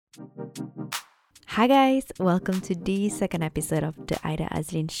Hi guys, welcome to the second episode of the Aiman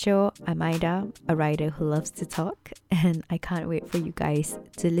Azlan show. I'm Ida, a writer who loves to talk, and I can't wait for you guys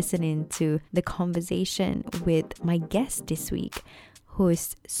to listen in to the conversation with my guest this week, who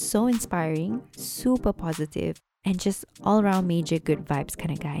is so inspiring, super positive, and just all-around major good vibes kind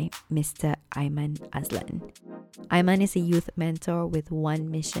of guy, Mr. Aiman Azlan. Aiman is a youth mentor with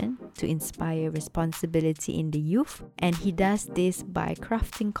one mission: to inspire responsibility in the youth, and he does this by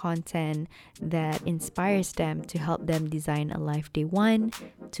crafting content that inspires them to help them design a life they want,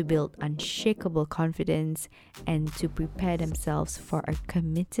 to build unshakable confidence, and to prepare themselves for a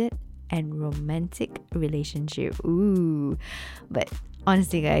committed and romantic relationship. Ooh, but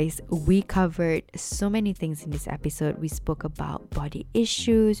honestly, guys, we covered so many things in this episode. We spoke about body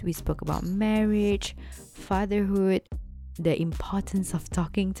issues, we spoke about marriage, fatherhood, the importance of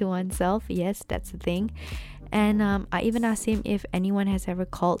talking to oneself. Yes, that's the thing. And I even asked him if anyone has ever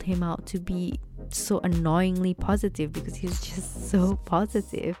called him out to be so annoyingly positive, because he's just so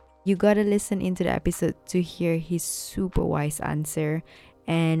positive. You gotta listen into the episode to hear his super wise answer.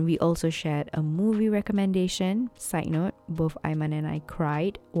 And we also shared a movie recommendation. Side note, both Aiman and I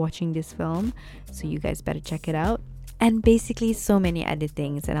cried watching this film, so you guys better check it out. And basically so many other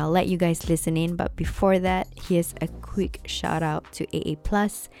things, and I'll let you guys listen in. But before that, here's a quick shout out to AA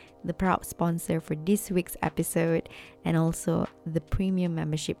Plus, the proud sponsor for this week's episode, and also the premium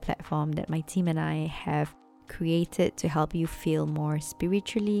membership platform that my team and I have created to help you feel more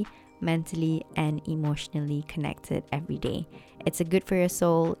spiritually, mentally, and emotionally connected every day. It's a good for your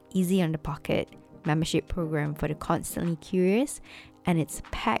soul, easy on the pocket membership program for the constantly curious, and it's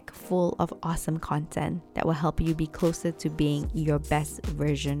packed full of awesome content that will help you be closer to being your best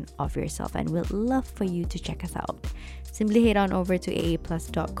version of yourself, and we'd love for you to check us out. Simply head on over to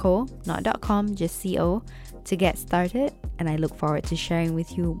aaplus.co, not .com, just .co, to get started, and I look forward to sharing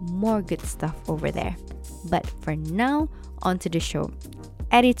with you more good stuff over there. But for now, on to the show.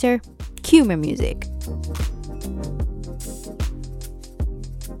 Editor, cue my music.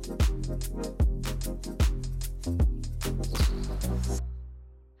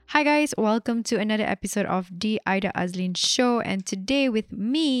 Hi guys, welcome to another episode of the Aiman Azlan show, and today with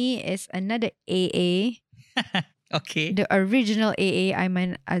me is another AA, Okay. the original AA,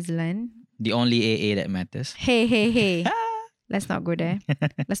 Aiman Azlan. The only AA that matters. Hey. Let's not go there.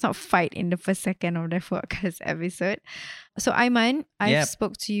 Let's not fight in the first second of the podcast episode. So Aiman, I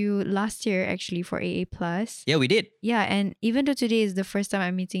spoke to you last year actually for AA Plus. Yeah, we did. Yeah, and even though today is the first time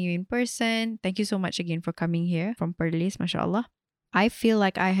I'm meeting you in person, thank you so much again for coming here from Perlis, mashallah. I feel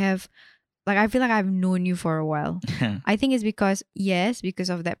like I've known you for a while. I think it's because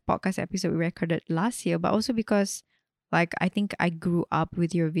of that podcast episode we recorded last year, but also because I think I grew up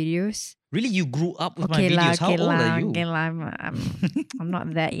with your videos. Really, you grew up with my videos. How old are you? I'm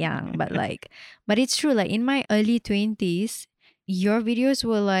not that young, but it's true. Like in my early 20s, your videos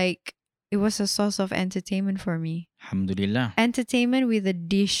were it was a source of entertainment for me. Alhamdulillah. Entertainment with a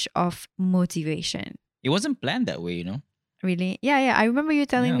dish of motivation. It wasn't planned that way, you know. Really? Yeah. I remember you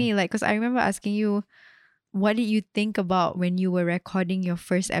telling me, because I remember asking you, what did you think about when you were recording your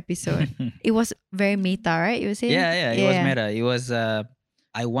first episode? It was very meta, right? You were saying? Yeah, it was meta. It was,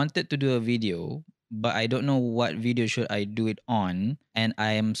 I wanted to do a video, but I don't know what video should I do it on. And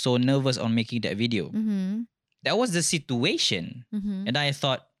I am so nervous on making that video. Mm-hmm. That was the situation. Mm-hmm. And I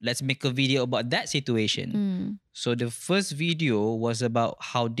thought, let's make a video about that situation. Mm. So the first video was about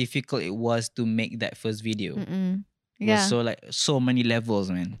how difficult it was to make that first video. Mm-mm. It was so many levels,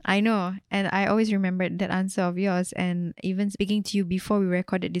 man. I know. And I always remembered that answer of yours. And even speaking to you before we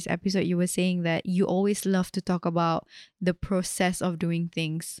recorded this episode, you were saying that you always love to talk about the process of doing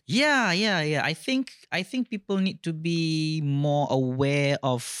things. Yeah. I think people need to be more aware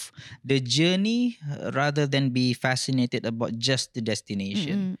of the journey rather than be fascinated about just the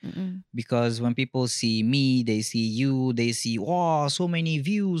destination. Because when people see me, they see you, they see, wow, so many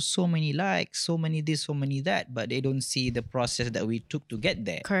views, so many likes, so many this, so many that, but they don't see the process that we took to get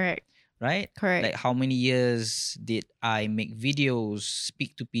there. Correct. Right? Correct. Like how many years did I make videos,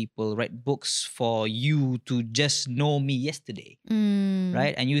 speak to people, write books for you to just know me yesterday?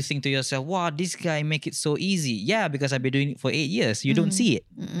 Right? And you think to yourself, wow, this guy make it so easy. Yeah, because I've been doing it for 8 years. You don't see it.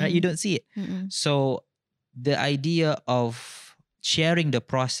 Right? You don't see it. So the idea of sharing the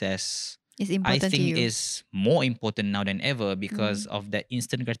process, is I important to think you. is more important now than ever because of that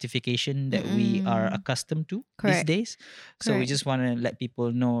instant gratification that we are accustomed to Correct. these days. So we Correct. just want to let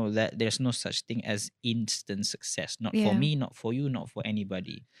people know that there's no such thing as instant success. Not for me, not for you, not for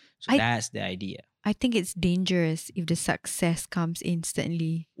anybody. So that's the idea. I think it's dangerous if the success comes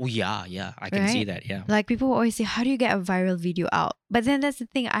instantly. Oh yeah, I can see Right? that. Yeah. Like people always say, how do you get a viral video out? But then that's the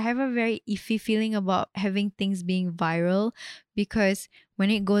thing. I have a very iffy feeling about having things being viral, because when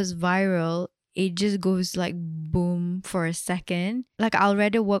it goes viral, it just goes like boom for a second. Like I'll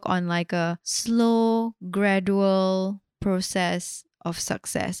rather work on like a slow, gradual process of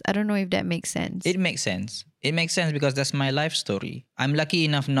success. I don't know if that makes sense. It makes sense. It makes sense because that's my life story. I'm lucky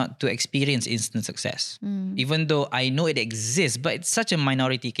enough not to experience instant success. Even though I know it exists, but it's such a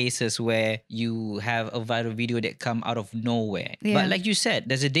minority cases where you have a viral video that come out of nowhere. Yeah. But like you said,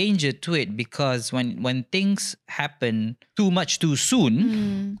 there's a danger to it because when things happen too much too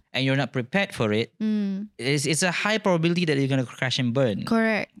soon and you're not prepared for it, it's a high probability that you're going to crash and burn.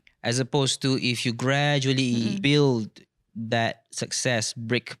 Correct. As opposed to if you gradually build that success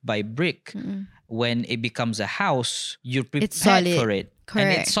brick by brick, when it becomes a house, you're prepared solid. for it. Correct.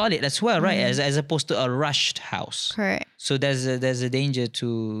 And it's solid as well, right? As opposed to a rushed house. Correct. So there's a danger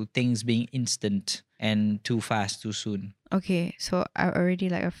to things being instant and too fast, too soon. Okay, so I already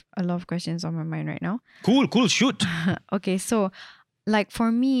like a lot of questions on my mind right now. Cool, shoot. Okay, so like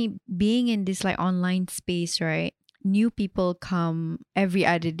for me, being in this like online space, right? New people come every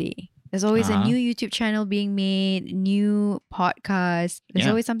other day. There's always a new YouTube channel being made, new podcast. There's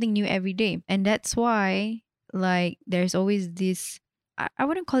always something new every day. And that's why like there's always this, I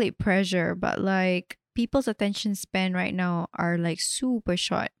wouldn't call it pressure, but like people's attention span right now are like super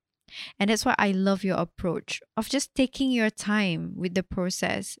short. And that's why I love your approach of just taking your time with the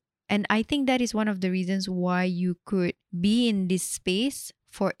process. And I think that is one of the reasons why you could be in this space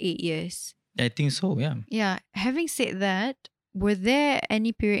for 8 years. I think so, yeah. Yeah. Having said that, were there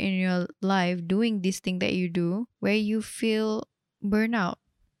any period in your life doing this thing that you do where you feel burnout?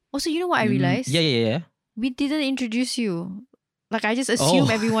 Also, you know what I realized? Yeah. We didn't introduce you. Like I just assume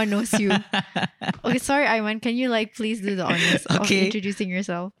everyone knows you. Okay, sorry, Aiman. Can you like please do the honors of introducing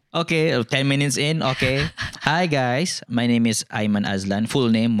yourself? Okay, 10 minutes in. Okay. Hi guys, my name is Aiman Azlan. Full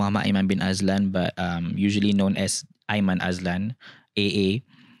name Muhammad Aiman bin Azlan, but usually known as Aiman Azlan, AA.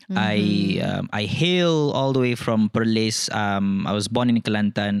 I hail all the way from Perlis. I was born in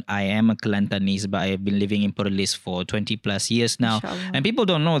Kelantan. I am a Kelantanese, but I have been living in Perlis for 20 plus years now. Inshallah. And people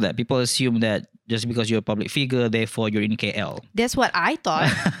don't know that. People assume that just because you're a public figure, therefore you're in KL. That's what I thought.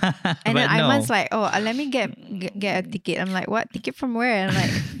 And then But no. Aiman's like, oh, let me get a ticket. I'm like, what? Ticket from where? And I'm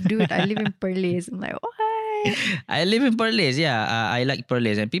like, dude, I live in Perlis. I'm like, what? I live in Perlis. Yeah, I like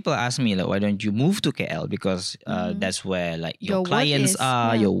Perlis, and people ask me like, why don't you move to KL? Because that's where like your Your work clients is,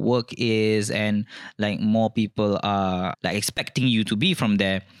 are, yeah. your work is, and like more people are like expecting you to be from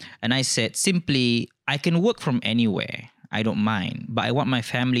there. And I said simply, I can work from anywhere. I don't mind, but I want my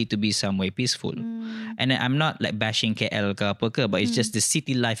family to be somewhere peaceful. And I'm not like bashing KL ke apa ke, but it's just the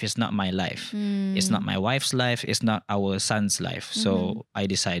city life is not my life. It's not my wife's life. It's not our son's life. So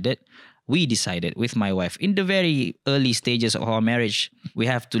we decided with my wife in the very early stages of our marriage, we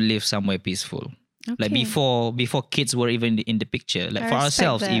have to live somewhere peaceful. Like Okay. before kids were even in the picture, like I for respect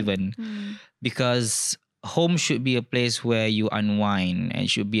ourselves that. even, because home should be a place where you unwind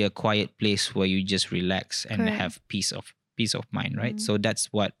and should be a quiet place where you just relax and Correct. have peace of mind, right? So that's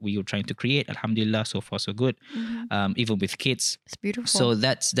what we were trying to create. Alhamdulillah, so far so good. Even with kids. It's beautiful. So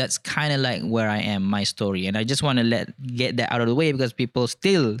that's kind of like where I am, my story, and I just want to get that out of the way because people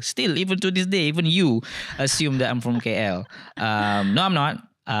still even to this day, even you assume that I'm from KL. No, I'm not.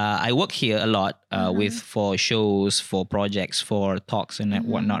 I work here a lot for shows, for projects, for talks and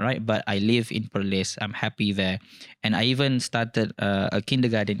whatnot, right? But I live in Perlis. I'm happy there, and I even started a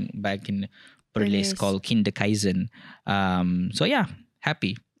kindergarten back in Perlis Perlis. called Kinderkaizen. So yeah,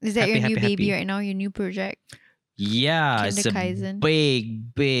 happy. Is that happy, your new happy, baby happy. right now? Your new project? Yeah, it's a Kinderkaizen.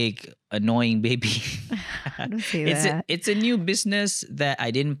 big annoying baby. Don't say that. It's a new business that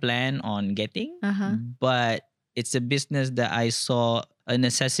I didn't plan on getting, but it's a business that I saw a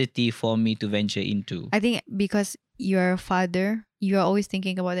necessity for me to venture into. I think because you're a father, you're always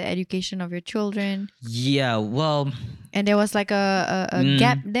thinking about the education of your children. Yeah, well, And there was like a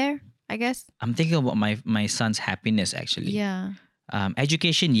gap there, I guess. I'm thinking about my son's happiness actually. Yeah.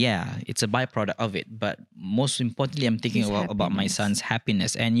 Education, yeah, it's a byproduct of it. But most importantly, I'm thinking His about my happiness. son's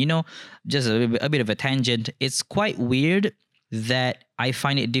happiness. And just a bit of a tangent. It's quite weird that I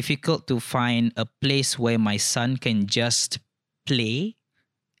find it difficult to find a place where my son can just play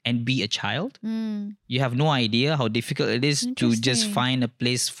and be a child. You have no idea how difficult it is to just Interesting. find a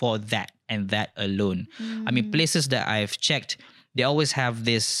place for that and that alone. I mean, places that I've checked, they always have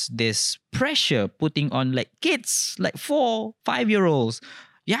this pressure putting on like kids, like 4-5-year-olds.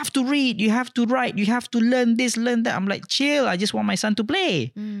 You have to read, you have to write, you have to learn this, learn that. I'm like, chill, I just want my son to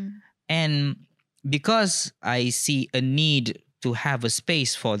play. And because I see a need to have a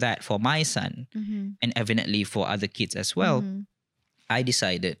space for that for my son and evidently for other kids as well, I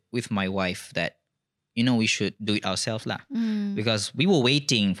decided with my wife that, we should do it ourselves lah. Because we were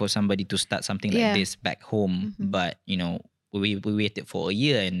waiting for somebody to start something like this back home. But, we waited for a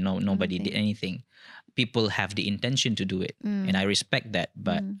year and nobody did anything. People have the intention to do it. And I respect that.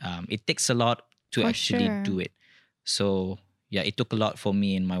 But it takes a lot to actually do it. So, yeah, it took a lot for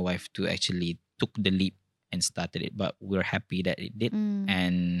me and my wife to actually took the leap and started it. But we're happy that it did.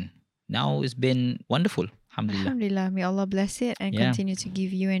 And now it's been wonderful. Alhamdulillah. Alhamdulillah. May Allah bless it and continue to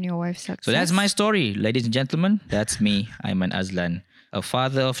give you and your wife success. So that's my story, ladies and gentlemen. That's me, Aiman Azlan, a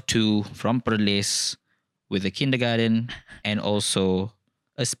father of 2 from Perlis with a kindergarten and also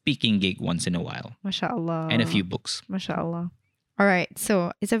a speaking gig once in a while. MashaAllah. And a few books. MashaAllah. All right.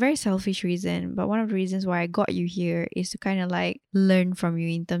 So it's a very selfish reason, but one of the reasons why I got you here is to kind of like learn from you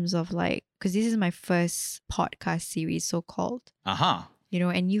in terms of like, because this is my first podcast series, so-called.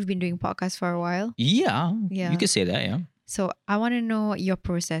 And you've been doing podcasts for a while. Yeah. You could say that, yeah. So I want to know your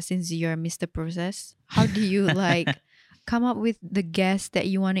process since you're Mr. Process. How do you like come up with the guests that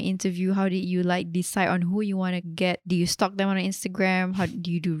you want to interview? How did you like decide on who you want to get? Do you stalk them on Instagram? How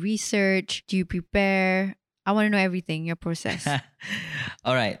do you do research? Do you prepare? I want to know everything, your process.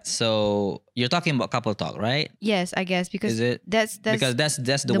 All right. So you're talking about couple talk, right? Yes, I guess because that's because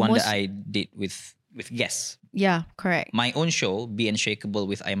that's the one that I did with guests. Yeah, correct. My own show, Be Unshakable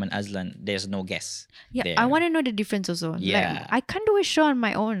with Aiman Azlan, there's no guests. Yeah, there. I want to know the difference also. Yeah. Like, I can't do a show on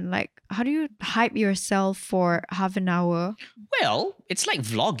my own. Like, how do you hype yourself for half an hour? Well, it's like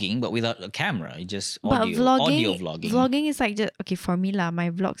vlogging, but without a camera. It's just audio vlogging. Vlogging is like just, okay, for me lah, my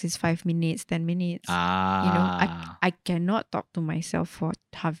vlogs is 5 minutes, 10 minutes. I cannot talk to myself for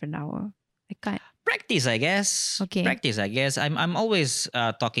half an hour. I can't. Practice, I guess. Okay. Practice, I guess. I'm always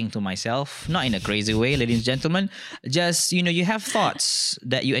talking to myself, not in a crazy way, ladies and gentlemen. Just, you have thoughts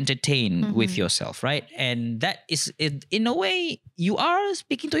that you entertain with yourself, right? And that is, in a way, you are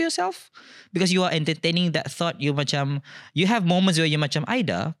speaking to yourself because you are entertaining that thought. You have moments where you macam,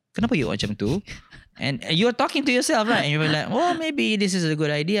 Aida, kenapa you macam tu? And you're talking to yourself, right? And you're like, well, maybe this is a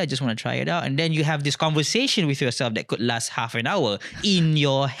good idea. I just want to try it out. And then you have this conversation with yourself that could last half an hour in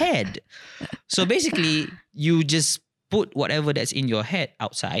your head. So basically, you just put whatever that's in your head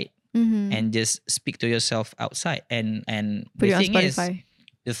outside and just speak to yourself outside. And put the it on thing is, Spotify.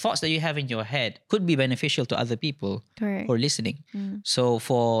 the thoughts that you have in your head could be beneficial to other people Correct. who are listening. So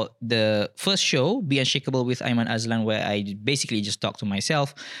for the first show, Be Unshakable with Aiman Azlan, where I basically just talk to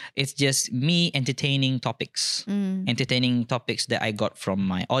myself, it's just me entertaining topics that I got from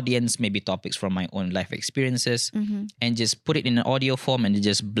my audience, maybe topics from my own life experiences, and just put it in an audio form and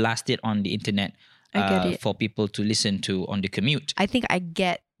just blast it on the internet for people to listen to on the commute. I think I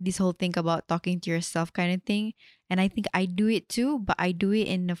get this whole thing about talking to yourself kind of thing. And I think I do it too, but I do it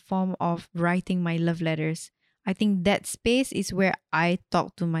in the form of writing my love letters. I think that space is where I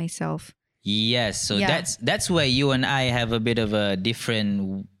talk to myself. Yes, so that's where you and I have a bit of a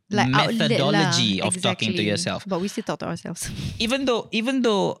different methodology of talking to yourself. But we still talk to ourselves. Even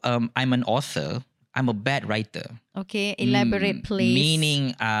though I'm an author, I'm a bad writer. Okay, elaborate, please.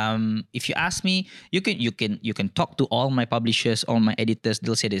 Meaning, if you ask me, you can talk to all my publishers, all my editors.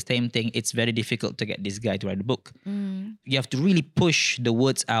 They'll say the same thing. It's very difficult to get this guy to write a book. You have to really push the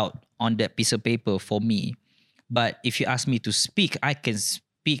words out on that piece of paper for me. But if you ask me to speak, I can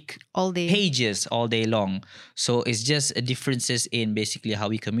speak all day, pages all day long. So it's just differences in basically how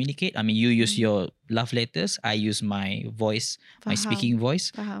we communicate. I mean, you use your love letters, I use my voice, my speaking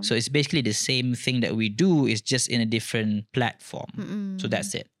voice. So it's basically the same thing that we do, it's just in a different platform. So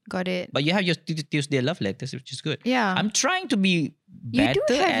that's it. Got it. But you have your Tuesday love letters, which is good. Yeah. I'm trying to be better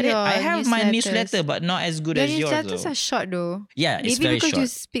at it. I have my newsletter, but not as good as yours. Your newsletters are short though. Yeah, it's Maybe very because short. you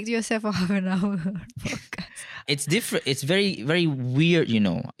speak to yourself for half an hour podcast. It's different. It's very, very weird,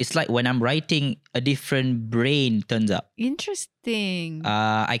 It's like when I'm writing, a different brain turns up. Interesting.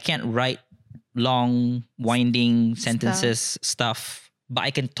 I can't write long, winding sentences, stuff, but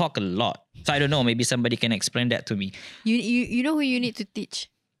I can talk a lot. So I don't know, maybe somebody can explain that to me. You know who you need to teach?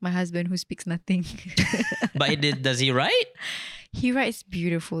 My husband, who speaks nothing. But does he write? He writes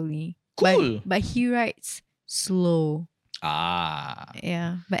beautifully. Cool. But he writes slow.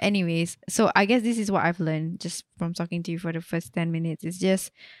 Yeah. But anyways, so I guess this is what I've learned just from talking to you for the first 10 minutes. It's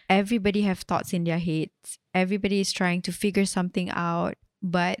just everybody have thoughts in their heads. Everybody is trying to figure something out.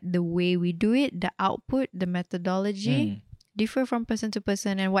 But the way we do it, the output, the methodology, differ from person to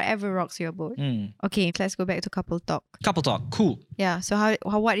person and whatever rocks your boat. Okay, let's go back to couple talk. Couple talk, cool. Yeah, so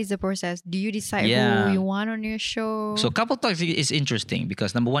what is the process? Do you decide who you want on your show? So couple talk is interesting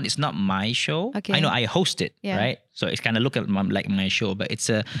because number one, it's not my show. Okay. I know I host it, right? So it's kind of look at like my show, but it's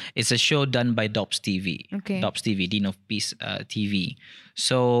a show done by Dobbs TV. Okay. Dobbs TV, Dean of Peace TV.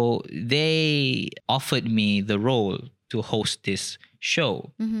 So they offered me the role to host this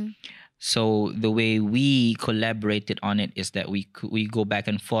show. So the way we collaborated on it is that we go back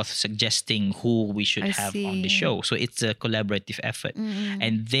and forth suggesting who we should have on the show. So it's a collaborative effort.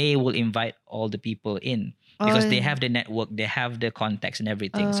 And they will invite all the people in because they have the network, they have the contacts and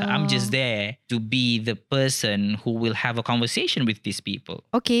everything. So I'm just there to be the person who will have a conversation with these people.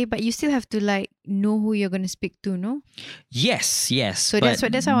 Okay, but you still have to like know who you're going to speak to, no? Yes. So that's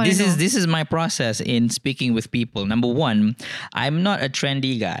how I know. This is my process in speaking with people. Number one, I'm not a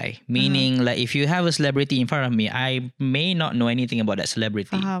trendy guy, meaning like if you have a celebrity in front of me, I may not know anything about that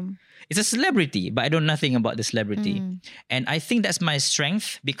celebrity. It's a celebrity, but I know nothing about the celebrity. And I think that's my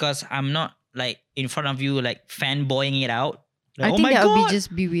strength because I'm not like in front of you like fanboying it out. Like, I think that would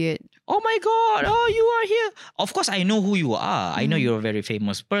just be weird. Oh my God, oh, you are here. Of course, I know who you are. I know you're a very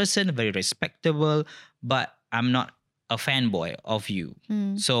famous person, very respectable, but I'm not a fanboy of you.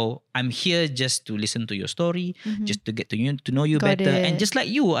 So I'm here just to listen to your story, just to get to know you better. And just like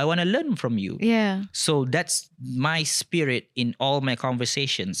you, I want to learn from you. Yeah. So that's my spirit in all my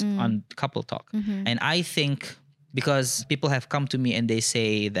conversations on Couple Talk. And I think because people have come to me and they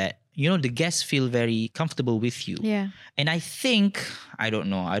say that, you know, the guests feel very comfortable with you. Yeah. And I think, I don't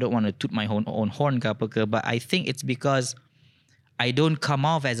know, I don't want to toot my own horn, but I think it's because I don't come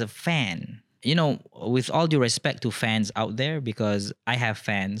off as a fan. You know, with all due respect to fans out there, because I have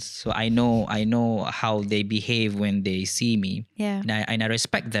fans, so I know how they behave when they see me. Yeah. And I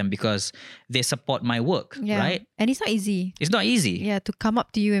respect them because they support my work, right? And it's not easy. It's not easy. Yeah, to come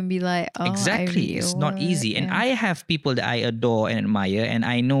up to you and be like, oh, exactly. It's not easy. And I have people that I adore and admire, and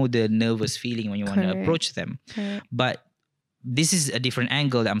I know the nervous feeling when you want to approach them. But this is a different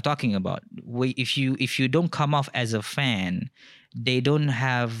angle that I'm talking about. If you don't come off as a fan, they don't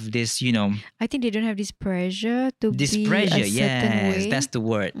have this, you know. I think they don't have this pressure to this be pressure, a certain way. That's the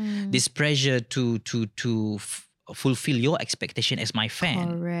word. This pressure to fulfill your expectation as my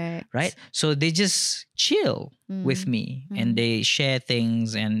fan. Correct. Right? So they just chill with me and they share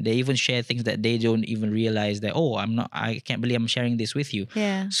things, and they even share things that they don't even realize that, I can't believe I'm sharing this with you.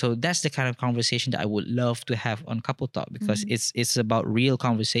 Yeah. So that's the kind of conversation that I would love to have on Couple Talk because it's about real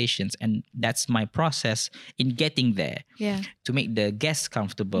conversations, and that's my process in getting there. Yeah. To make the guests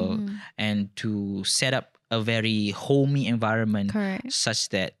comfortable and to set up a very homey environment such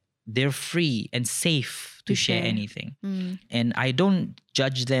that they're free and safe to share anything. And I don't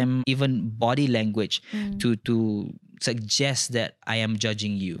judge them, even body language, to suggest that I am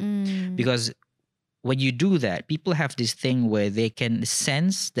judging you. Because when you do that, people have this thing where they can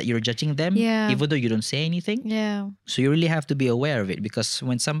sense that you're judging them, even though you don't say anything. Yeah. So you really have to be aware of it, because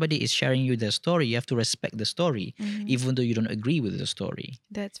when somebody is sharing you their story, you have to respect the story, even though you don't agree with the story.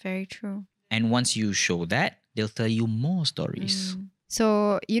 That's very true. And once you show that, they'll tell you more stories.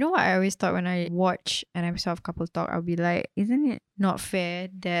 So, you know what I always thought when I watch an episode of Couple Talk, I'll be like, isn't it not fair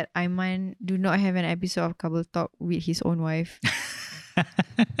that Aiman do not have an episode of Couple Talk with his own wife?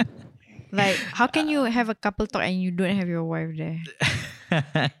 Like, how can you have a couple talk and you don't have your wife there?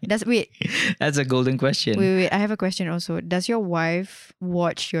 That's a golden question. Wait. I have a question also. Does your wife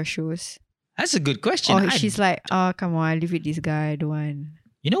watch your shows? That's a good question. Or she's like, oh, come on, live with this guy, I don't want.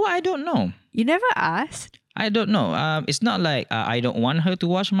 You know what? I don't know. You never asked? I don't know. It's not like I don't want her to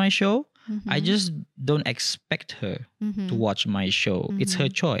watch my show. I just don't expect her to watch my show. It's her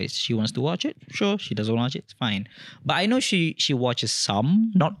choice. She wants to watch it, sure. She doesn't watch it, it's fine. But I know she watches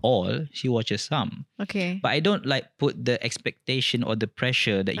some, not all. She watches some. Okay. But I don't like put the expectation or the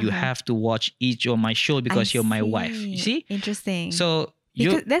pressure that you have to watch each of my show because you're my wife. You see? Interesting. So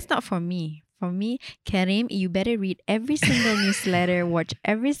because that's not for me. For me, Karim, you better read every single newsletter, watch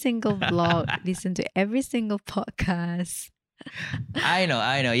every single vlog, listen to every single podcast. I know.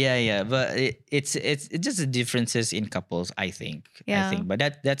 Yeah. But it's just the differences in couples, I think.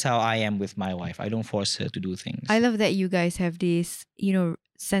 But that's how I am with my wife. I don't force her to do things. I love that you guys have this,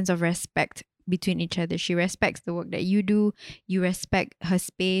 sense of respect between each other. She respects the work that you do. You respect her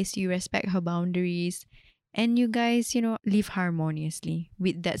space. You respect her boundaries. And you guys, live harmoniously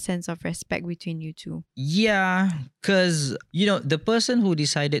with that sense of respect between you two. Yeah, because, the person who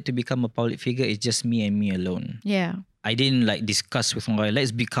decided to become a public figure is just me and me alone. Yeah. I didn't discuss with my wife,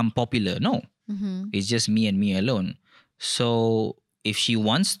 let's become popular. No, it's just me and me alone. So If she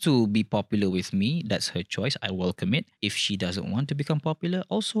wants to be popular with me, that's her choice. I welcome it. If she doesn't want to become popular,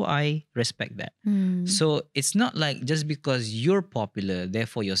 also I respect that. So it's not like just because you're popular,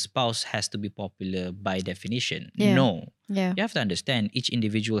 therefore your spouse has to be popular by definition. Yeah. No. Yeah. You have to understand each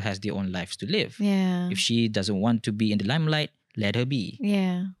individual has their own lives to live. Yeah. If she doesn't want to be in the limelight, let her be.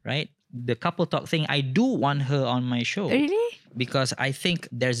 Yeah. Right? The couple talk thing, I do want her on my show. Really? Because I think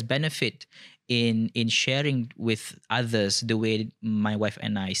there's benefit in sharing with others the way my wife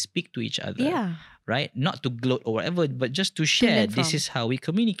and I speak to each other. Yeah. Right? Not to gloat or whatever, but just to share. learn This from. is how we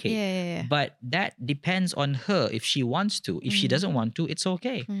communicate. Yeah. But that depends on her if she wants to. If she doesn't want to, it's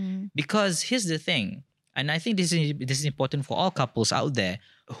okay. Because here's the thing, and I think this is important for all couples out there.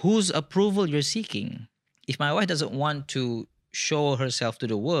 Whose approval you're seeking? If my wife doesn't want to show herself to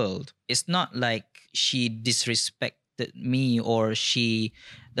the world, it's not like she disrespected me or she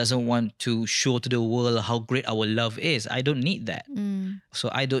doesn't want to show to the world how great our love is. I don't need that. So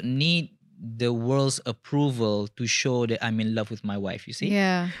I don't need the world's approval to show that I'm in love with my wife, you see?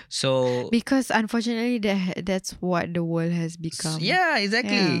 Yeah. So Because unfortunately, that's what the world has become. yeah,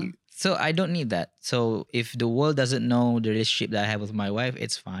 exactly. Yeah. So I don't need that. So if the world doesn't know the relationship that I have with my wife,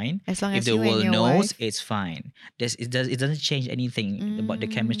 it's fine. As long If as the you and world your knows, wife. it's fine. It doesn't change anything about the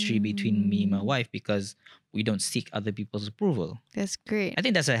chemistry between me and my wife because we don't seek other people's approval. That's great. I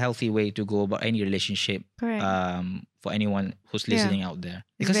think that's a healthy way to go about any relationship. Correct. For anyone who's listening out there,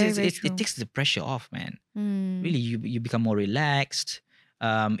 It's because very, very it true. takes the pressure off, man. Really, you become more relaxed.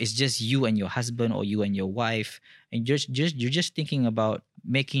 It's just you and your husband or you and your wife, and you're just thinking about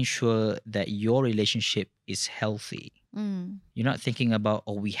making sure that your relationship is healthy. You're not thinking about,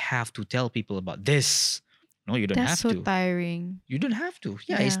 oh, we have to tell people about this. No, you don't That's have so to. tiring. You don't have to.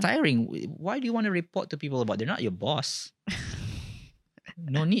 Yeah, it's Yeah. tiring. Why do you want to report to people about? They're not your boss.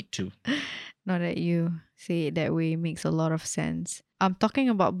 No need to. Now that you say it that way, makes a lot of sense. I'm talking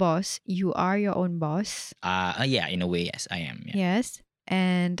about boss. You are your own boss. Yeah, in a way, yes, I am. Yeah. Yes.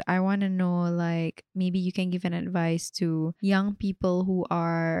 And I want to know, like, maybe you can give an advice to young people who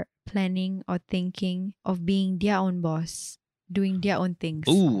are planning or thinking of being their own boss, doing their own things.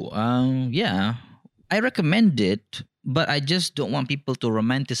 Yeah. I recommend it, but I just don't want people to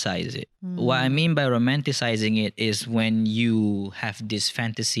romanticize it. What I mean by romanticizing it is when you have this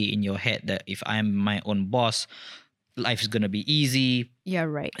fantasy in your head that if I'm my own boss, life is gonna be easy. Yeah,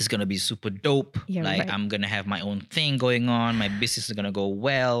 right. It's gonna be super dope. Yeah, like right. I'm gonna have my own thing going on. My business is gonna go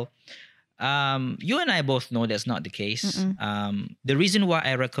well. You and I both know that's not the case. The reason why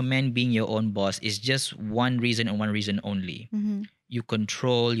I recommend being your own boss is just one reason and one reason only. You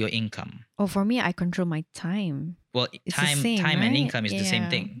control your income. Oh, for me, I control my time. Well, It's the same, time and right? income is the same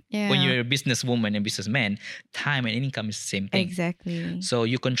thing. Yeah. When you're a businesswoman and businessman, time and income is the same thing. Exactly. So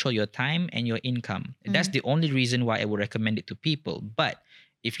you control your time and your income. That's the only reason why I would recommend it to people. But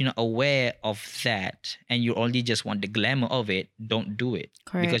if you're not aware of that and you only just want the glamour of it, don't do it.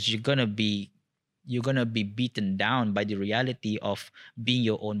 Correct. Because you're gonna be beaten down by the reality of being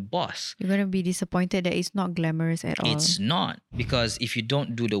your own boss. You're going to be disappointed that it's not glamorous at all. It's not, because if you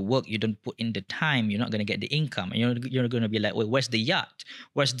don't do the work, you don't put in the time, you're not gonna get the income, and you're gonna be like, wait, where's the yacht?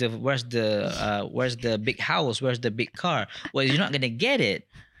 Where's the big house? Where's the big car? Well, you're not gonna get it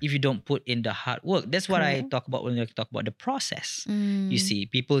if you don't put in the hard work. That's what I talk about when I talk about the process. You see,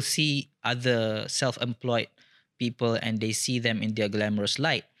 people see other self-employed people and they see them in their glamorous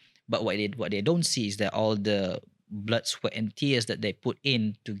light, but what they don't see is that all the blood, sweat, and tears that they put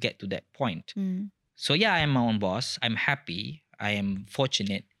in to get to that point. So yeah, I am my own boss. I'm happy. I am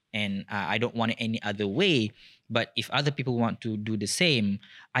fortunate, and I don't want it any other way. But if other people want to do the same,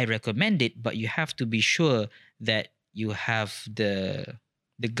 I recommend it. But you have to be sure that you have the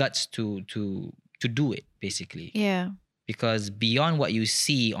guts to do it, basically. Yeah. Because beyond what you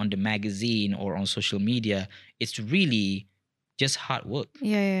see on the magazine or on social media, it's really just hard work.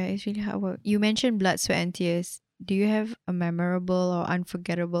 Yeah, it's really hard work. You mentioned blood, sweat, and tears. Do you have a memorable or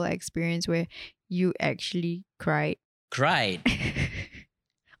unforgettable experience where you actually cried? Cried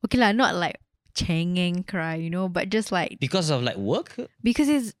Okay lah, not like cengeng cry, but just like because of like work? because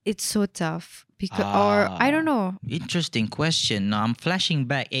it's so tough. Or I don't know. Interesting question. Now I'm flashing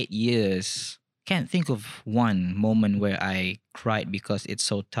back 8 years. Can't think of one moment where I cried because it's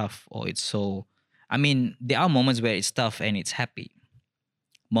so tough or it's so. I mean, there are moments where it's tough and it's happy.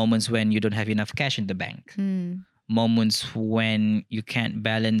 Moments when you don't have enough cash in the bank. Moments when you can't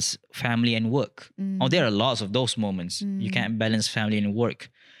balance family and work. Oh, there are lots of those moments. You can't balance family and work.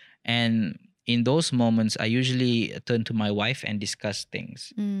 And in those moments, I usually turn to my wife and discuss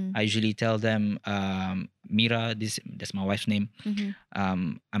things. I usually tell them, Mira, that's my wife's name.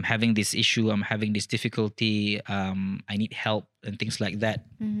 I'm having this issue. I'm having this difficulty. I need help and things like that.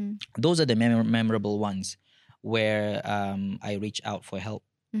 Those are the memorable ones where I reach out for help.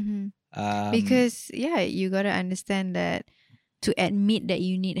 Because you gotta understand that to admit that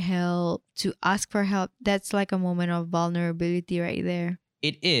you need help, to ask for help, that's like a moment of vulnerability right there.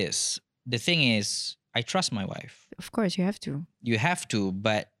 It is. The thing is, I trust my wife. Of course, you have to. You have to,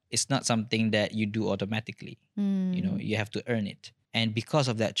 but it's not something that you do automatically. You have to earn it. And because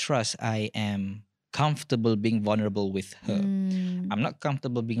of that trust, I am comfortable being vulnerable with her. I'm not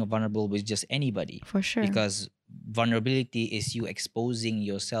comfortable being vulnerable with just anybody. For sure. Because vulnerability is you exposing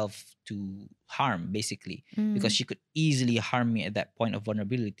yourself to harm, basically. Because she could easily harm me at that point of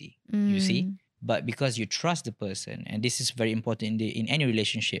vulnerability. You see? But because you trust the person, and this is very important in any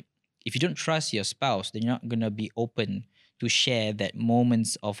relationship, if you don't trust your spouse, then you're not going to be open to share that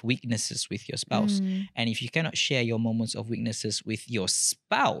moments of weaknesses with your spouse. And if you cannot share your moments of weaknesses with your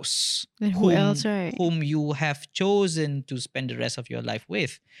spouse, then who else, right? whom you have chosen to spend the rest of your life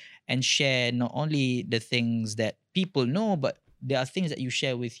with, and share not only the things that people know, but there are things that you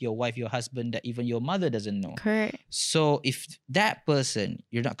share with your wife, your husband, that even your mother doesn't know. Correct. So if that person,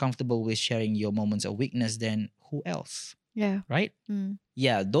 you're not comfortable with sharing your moments of weakness, then who else? Yeah. Right?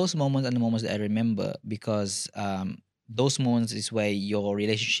 Yeah, those moments are the moments that I remember, because those moments is where your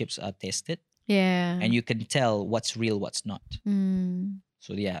relationships are tested. Yeah. And you can tell what's real, what's not.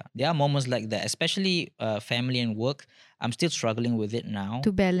 So yeah, there are moments like that, especially family and work. I'm still struggling with it now.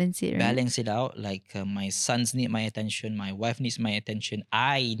 To balance it, right? Balance it out. Like my sons need my attention, my wife needs my attention,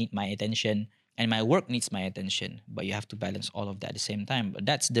 I need my attention, and my work needs my attention. But you have to balance all of that at the same time. But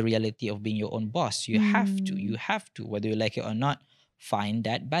that's the reality of being your own boss. You have to, whether you like it or not, find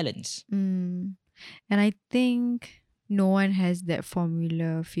that balance. And I think no one has that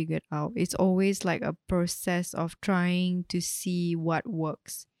formula figured out. It's always like a process of trying to see what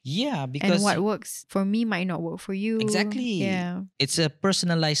works. Yeah, because and what works for me might not work for you. Exactly. Yeah. It's a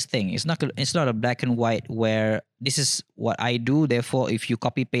personalized thing. It's not a black and white where this is what I do, therefore if you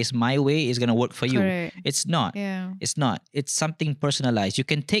copy paste my way, it's going to work for you. Correct. It's not. Yeah. It's not. It's something personalized. You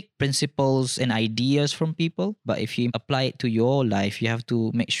can take principles and ideas from people, but if you apply it to your life, you have to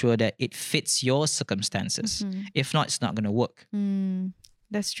make sure that it fits your circumstances. If not, it's not going to work.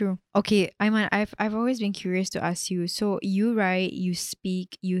 That's true. Okay, Aiman, I've always been curious to ask you. So you write, you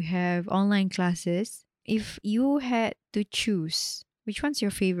speak, you have online classes. If you had to choose, which one's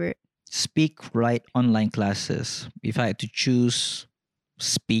your favorite? Speak, write, online classes. If I had to choose,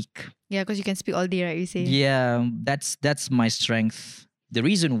 speak. Yeah, because you can speak all day, right? You say. Yeah, that's my strength. The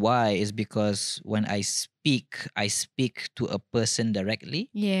reason why is because when I speak to a person directly.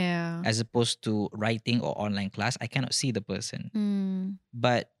 Yeah. As opposed to writing or online class, I cannot see the person.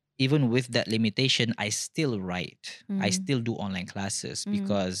 But even with that limitation, I still write. I still do online classes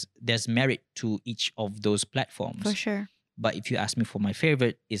because there's merit to each of those platforms. For sure. But if you ask me for my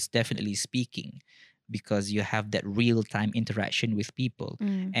favorite, it's definitely speaking, because you have that real-time interaction with people.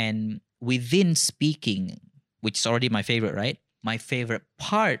 And within speaking, which is already my favorite, right? My favorite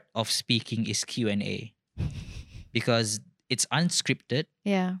part of speaking is Q&A because it's unscripted.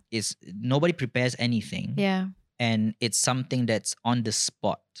 Yeah. It's nobody prepares anything. Yeah. And it's something that's on the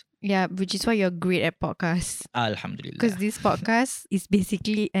spot. Yeah, which is why you're great at podcasts. Alhamdulillah. Because this podcast is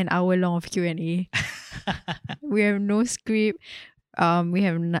basically an hour long of Q&A. We have no script. We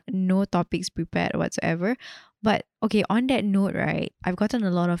have no topics prepared whatsoever. But okay, on that note, right, I've gotten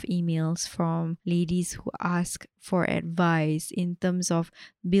a lot of emails from ladies who ask for advice in terms of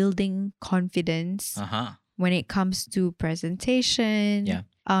building confidence when it comes to presentation. Yeah.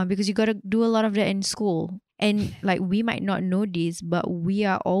 Because you got to do a lot of that in school. And like we might not know this, but we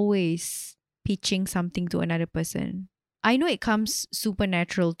are always pitching something to another person. I know it comes super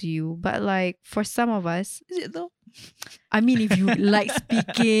natural to you, but like for some of us, Is it though? I mean, if you like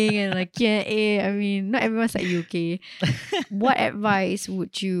speaking and like Q&A, I mean, not everyone's like you, okay? What advice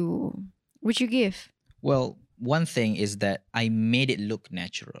would you give? Well, one thing is that I made it look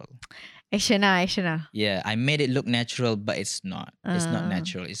natural. Action. Yeah, I made it look natural, but it's not. It's not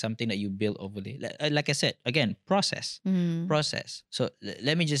natural. It's something that you build over the, like I said, again, process. So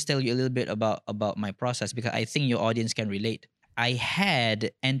let me just tell you a little bit about my process, because I think your audience can relate. I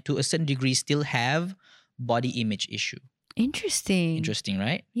had, and to a certain degree still have, body image issue. Interesting,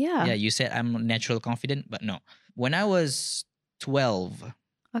 right? Yeah. Yeah, you said I'm natural confident, but no. When I was 12,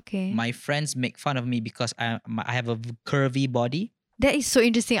 Okay. my friends make fun of me because I have a curvy body. That is so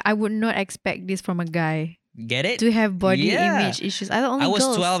interesting. I would not expect this from a guy. Get it? to have body Yeah. image issues. Are the only I was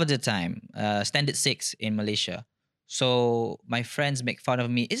girls? 12 at the time, standard 6 in Malaysia. So my friends make fun of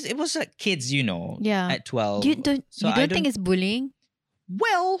me. It was like kids, Yeah. at 12. So You I don't think it's bullying?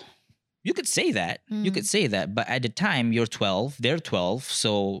 well, you could say that. You could say that. But at the time, you're 12, they're 12.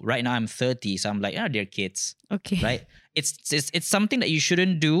 So right now I'm 30. So I'm like, they're kids. Okay. Right? It's something that you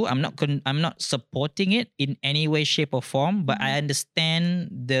shouldn't do. I'm not supporting it in any way, shape, or form. But I understand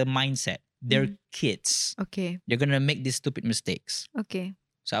the mindset. They're kids. Okay. They're gonna make these stupid mistakes. Okay.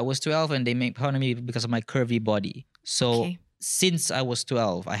 So I was 12 and they make fun of me because of my curvy body. So Okay. since I was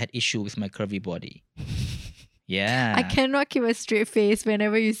 12, I had issue with my curvy body. Yeah. I cannot keep a straight face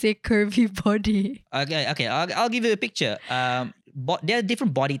whenever you say curvy body. Okay. I'll give you a picture. There are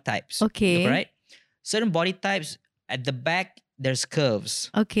different body types. Okay. Right? Certain body types at the back there's curves.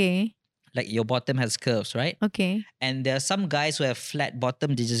 Okay. Like your bottom has curves, right? Okay. And there are some guys who have flat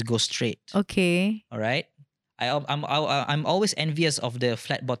bottom. They just go straight. Okay. All right. I'm always envious of the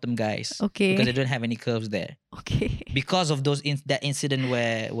flat bottom guys. Okay. Because they don't have any curves there. Okay. Because of that incident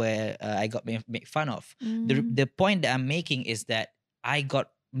where I got made fun of. The point that I'm making is that I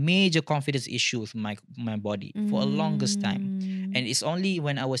got major confidence issue with my body for a longest time, and it's only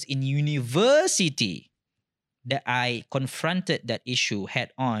when I was in university that I confronted that issue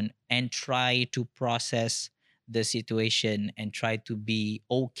head on and try to process the situation and try to be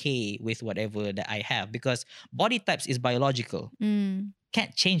okay with whatever that I have, because body types is biological.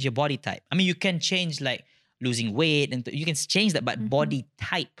 Can't change your body type. I mean, you can change like losing weight and you can change that, but body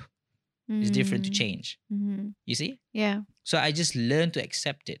type is different to change. You see? Yeah. So I just learn to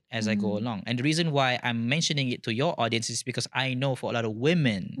accept it as I go along. And the reason why I'm mentioning it to your audience is because I know for a lot of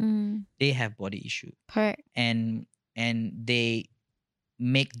women, they have body issue. Correct. And they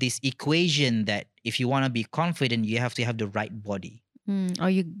make this equation that if you want to be confident, you have to have the right body. Or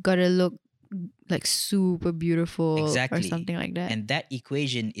you gotta look like super beautiful Exactly. or something like that. And that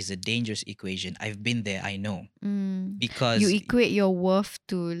equation is a dangerous equation. I've been there, I know. Because you equate your worth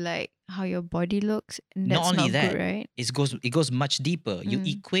to like how your body looks, and that's not only not that, good, right? it goes much deeper. You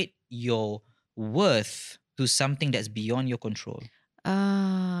equate your worth to something that's beyond your control.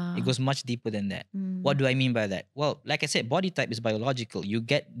 It goes much deeper than that. What do I mean by that? Well, like I said, body type is biological. You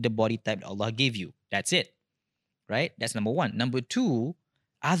get the body type that Allah gave you. That's it. Right? That's number one. Number two,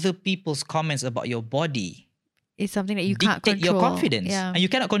 other people's comments about your body It's something that you can't dictate control. your confidence. Yeah. And you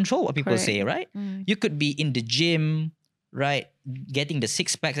cannot control what people Correct. say, right? You could be in the gym, right? Getting the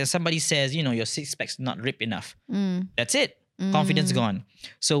six packs, and somebody says, your six packs not ripped enough. That's it. Confidence gone.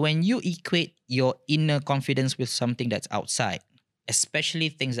 So when you equate your inner confidence with something that's outside, especially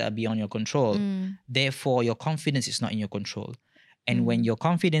things that are beyond your control, therefore your confidence is not in your control. And when your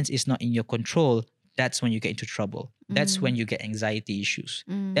confidence is not in your control, that's when you get into trouble. That's when you get anxiety issues.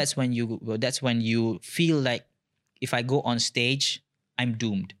 That's when you feel like, if I go on stage, I'm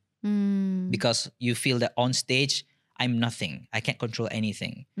doomed. Because you feel that on stage, I'm nothing. I can't control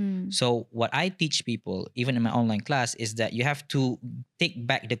anything. So what I teach people, even in my online class, is that you have to take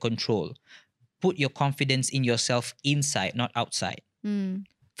back the control. Put your confidence in yourself inside, not outside.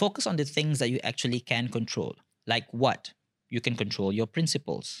 Focus on the things that you actually can control. Like what? You can control your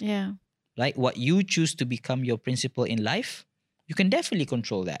principles. Yeah. Like what you choose to become your principle in life, you can definitely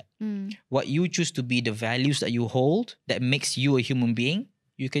control that. What you choose to be the values that you hold that makes you a human being,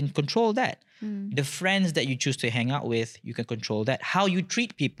 you can control that. The friends that you choose to hang out with, you can control that. How you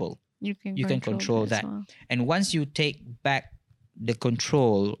treat people, you can control that. as well. And once you take back the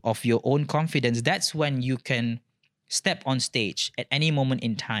control of your own confidence, that's when you can step on stage at any moment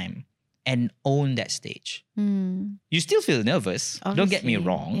in time and own that stage. You still feel nervous. Don't get me Obviously,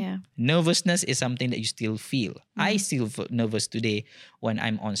 wrong. yeah. Nervousness is something that you still feel. I still feel nervous today when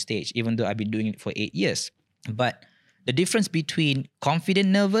I'm on stage, even though I've been doing it for 8 years. But the difference between confident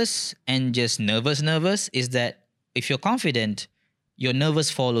nervous and just nervous is that if you're confident, your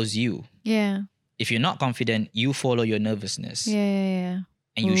nervous follows you. Yeah. If you're not confident, you follow your nervousness. Yeah.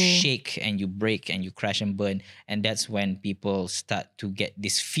 And you Ooh. shake and you break and you crash and burn. And that's when people start to get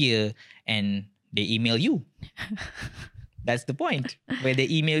this fear and they email you. That's the point, where they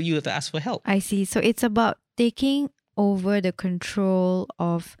email you to ask for help. I see. So it's about taking over the control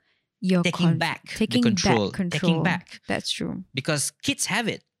of your Taking back control. That's true. Because kids have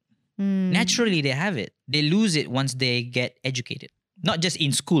it. Naturally, they have it. They lose it once they get educated. Not just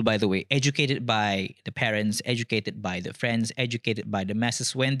in school, by the way. Educated by the parents, educated by the friends, educated by the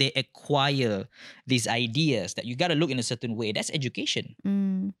masses. When they acquire these ideas that you got to look in a certain way, that's education.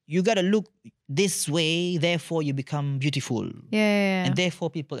 You got to look this way, therefore you become beautiful. Yeah. And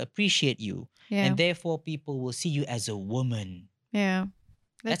therefore people appreciate you. Yeah. And therefore people will see you as a woman. Yeah.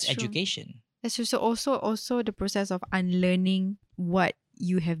 That's true. education. That's just also the process of unlearning what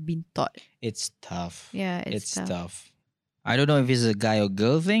you have been taught. It's tough. Yeah, It's tough. tough. I don't know if it's a guy or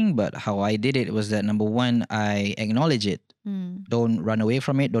girl thing, but how I did it was that number one, I acknowledge it. Don't run away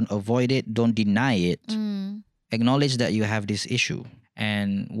from it. Don't avoid it. Don't deny it. Acknowledge that you have this issue.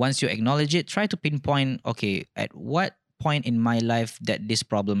 And once you acknowledge it, try to pinpoint, okay, at what point in my life that this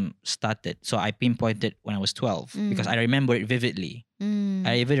problem started. So I pinpointed when I was 12 because I remember it vividly.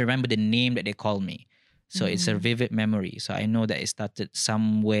 I even remember the name that they called me. So it's a vivid memory. So I know that it started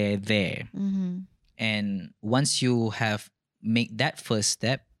somewhere there. And once you have made that first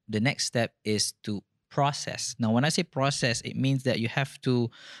step, the next step is to process. Now, when I say process, it means that you have to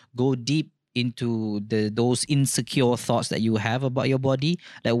go deep into those insecure thoughts that you have about your body.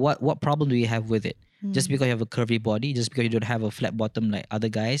 Like what problem do you have with it? Just because you have a curvy body, just because you don't have a flat bottom like other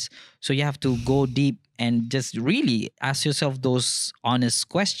guys. So you have to go deep and just really ask yourself those honest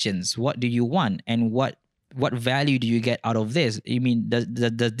questions. What do you want? And what value do you get out of this? You mean, does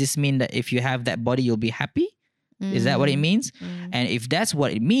this mean that if you have that body, you'll be happy? Is that what it means? And if that's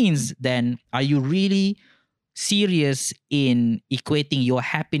what it means, then are you really serious in equating your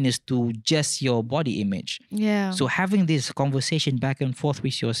happiness to just your body image? Yeah. So having this conversation back and forth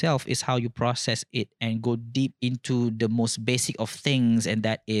with yourself is how you process it and go deep into the most basic of things, and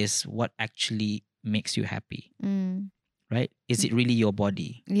that is what actually makes you happy. Right? Is it really your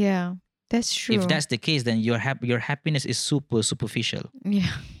body? Yeah, that's true. If that's the case, then your happiness is super superficial.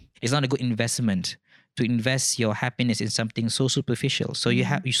 Yeah. It's not a good investment to invest your happiness in something so superficial. So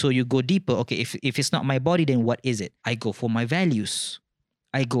you go deeper. Okay, if it's not my body, then what is it? I go for my values.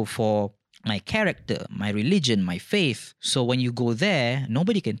 I go for my character, my religion, my faith. So when you go there,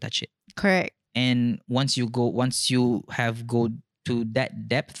 nobody can touch it. Correct. And once you have go to that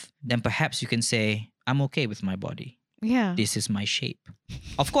depth, then perhaps you can say, I'm okay with my body. Yeah. This is my shape.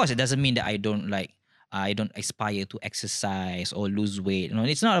 Of course, it doesn't mean that I don't aspire to exercise or lose weight. No,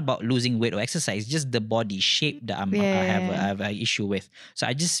 it's not about losing weight or exercise. It's just the body shape that I have an issue with. So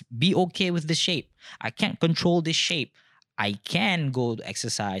I just be okay with the shape. I can't control this shape. I can go to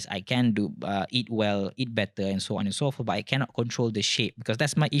exercise. I can do eat well, eat better, and so on and so forth. But I cannot control the shape because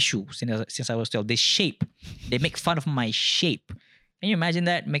that's my issue since I was 12. The shape. They make fun of my shape. Can you imagine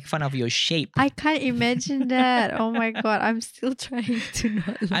that? Make fun of your shape. I can't imagine that. Oh my God. I'm still trying to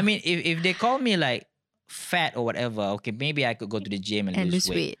not laugh. I mean, if they call me like fat or whatever, okay, maybe I could go to the gym and lose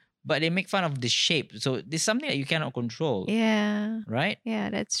weight. But they make fun of the shape. So this is something that you cannot control. Yeah. Right?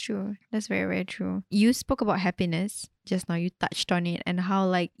 Yeah, that's true. That's very, very true. You spoke about happiness just now. You touched on it and how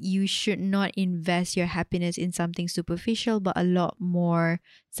like you should not invest your happiness in something superficial, but a lot more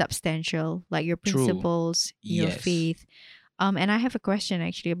substantial, like your principles, your faith. And I have a question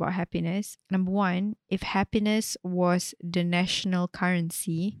actually about happiness. Number one, if happiness was the national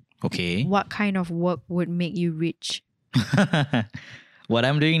currency, okay, what kind of work would make you rich? What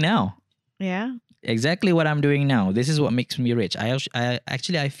I'm doing now. Yeah. Exactly what I'm doing now. This is what makes me rich. I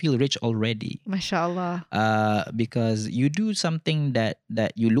feel rich already. Mashallah. Because you do something that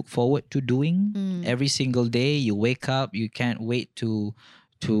you look forward to doing every single day. You wake up, you can't wait to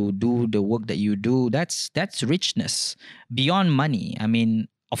do the work that you do. That's richness beyond money. I mean,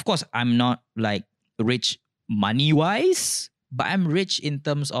 of course, I'm not like rich money wise, but I'm rich in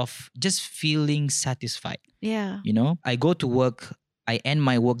terms of just feeling satisfied. Yeah. You know, I go to work, I end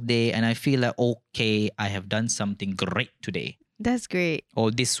my work day, and I feel like, okay, I have done something great today. That's great.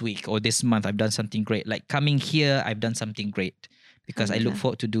 Or this week or this month, I've done something great. Like coming here, I've done something great. Because I look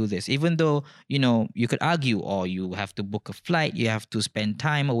forward to do this. Even though, you could argue, or you have to book a flight, you have to spend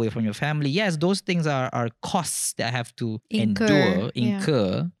time away from your family. Yes, those things are costs that I have to incur.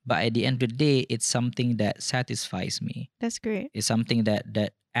 Yeah. But at the end of the day, it's something that satisfies me. That's great. It's something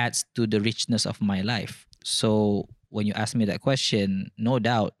that adds to the richness of my life. So when you ask me that question, no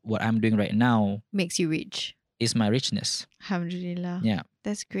doubt what I'm doing right now makes you rich. Is my richness. Alhamdulillah. Yeah.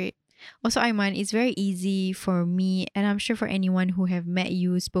 That's great. Also, Aiman, it's very easy for me, and I'm sure for anyone who have met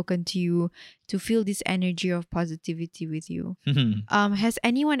you, spoken to you, to feel this energy of positivity with you. Has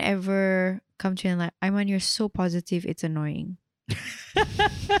anyone ever come to you and like, Aiman, you're so positive, it's annoying?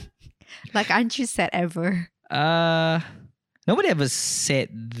 Like, aren't you sad ever? Nobody ever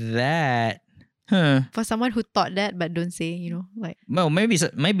said that. For someone who thought that but don't say, like. Well,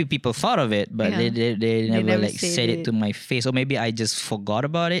 maybe people thought of it, but they never like said it to my face, or maybe I just forgot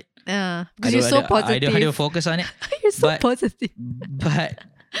about it. Because you're so positive. I don't focus on it. You're so positive.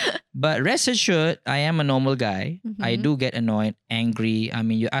 But rest assured, I am a normal guy. Mm-hmm. I do get annoyed, angry. I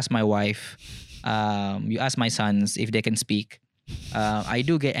mean, you ask my wife, you ask my sons if they can speak. I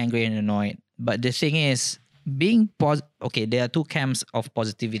do get angry and annoyed. But the thing is, Okay, there are two camps of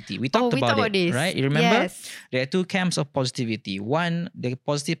positivity. We Oh, talked we about talked about it, this. right? You remember? Yes. There are two camps of positivity. One, the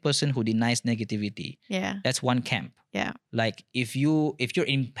positive person who denies negativity. Yeah. That's one camp. Yeah. Like if you're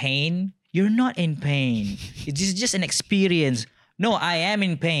in pain, you're not in pain. It's just an experience. No, I am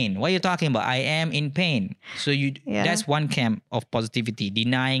in pain. What are you talking about? I am in pain. So Yeah. that's one camp of positivity,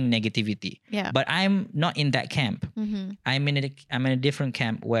 denying negativity. Yeah. But I'm not in that camp. Mm-hmm. I'm in a different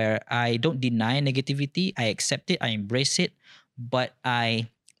camp where I don't deny negativity. I accept it. I embrace it, but I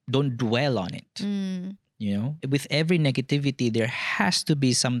don't dwell on it. Mm. You know, with every negativity, there has to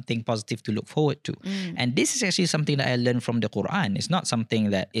be something positive to look forward to. Mm. And this is actually something that I learned from the Quran. It's not something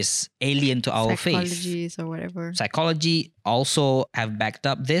that is alien to our faith. Psychologies or whatever. Psychology also have backed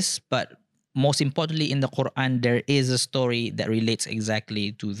up this, but most importantly in the Quran, there is a story that relates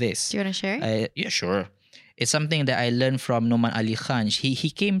exactly to this. Do you want to share it? Yeah, sure. It's something that I learned from Noman Ali Khan. He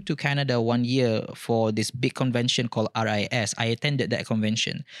came to Canada one year for this big convention called RIS. I attended that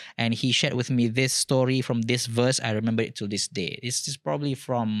convention, and he shared with me this story from this verse. I remember it to this day. It's just probably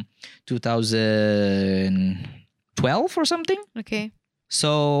from 2012 or something. Okay.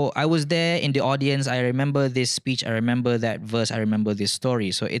 So I was there in the audience. I remember this speech. I remember that verse. I remember this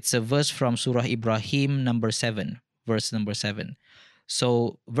story. So it's a verse from Surah Ibrahim number 7, verse number 7.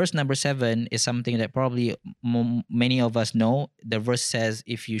 So verse number 7 is something that probably many of us know. The verse says,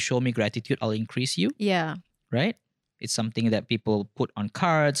 if you show me gratitude, I'll increase you. Yeah. Right? It's something that people put on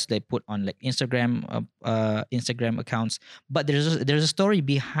cards. They put on like Instagram accounts. But there's a story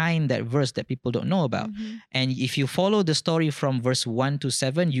behind that verse that people don't know about. Mm-hmm. And if you follow the story from verse 1 to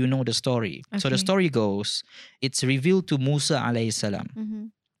 7, you know the story. So the Okay. story goes, it's revealed to Musa alayhi salam Mm-hmm.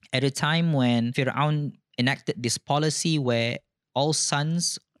 at a time when Fir'aun enacted this policy where all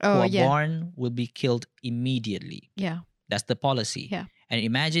sons who Oh, are yeah. born will be killed immediately. Yeah. That's the policy. Yeah. And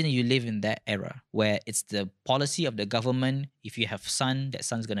imagine you live in that era where it's the policy of the government. If you have son, that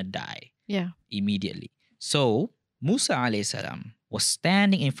son's gonna die Yeah. immediately. So Musa alayhi salam was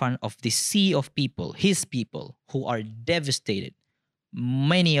standing in front of this sea of people, his people, who are devastated.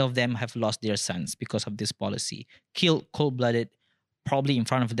 Many of them have lost their sons because of this policy, killed cold-blooded, probably in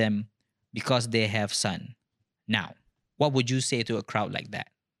front of them because they have son. Now, what would you say to a crowd like that?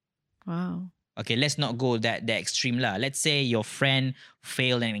 Wow. Okay, let's not go that extreme lah. Let's say your friend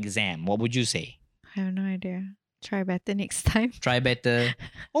failed an exam. What would you say? I have no idea. Try better next time. Try better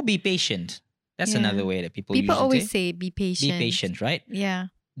or be patient. That's Yeah. another way that people People usually always say be patient. be patient, right? Yeah.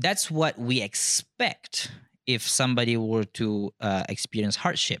 That's what we expect if somebody were to experience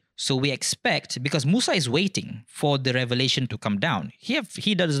hardship. So we expect, because Musa is waiting for the revelation to come down.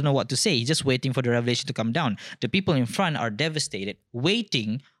 He doesn't know what to say. He's just waiting for the revelation to come down. The people in front are devastated,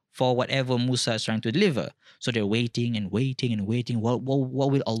 waiting for whatever Musa is trying to deliver. So they're waiting and waiting and waiting. What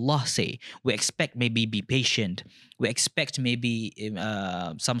will Allah say? We expect maybe be patient. We expect maybe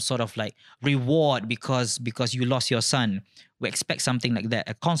some sort of like reward because you lost your son. We expect something like that,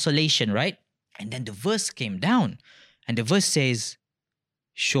 a consolation, right? And then the verse came down, and the verse says,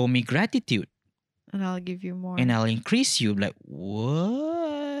 show me gratitude And I'll give you more. and I'll increase you. Like,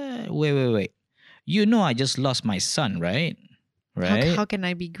 what? Wait. You know I just lost my son, right? Right? How can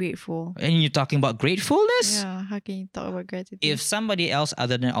I be grateful? And you're talking about gratefulness? Yeah. How can you talk about gratitude? If somebody else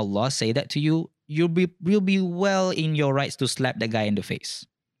other than Allah say that to you, you'll be well in your rights to slap the guy in the face.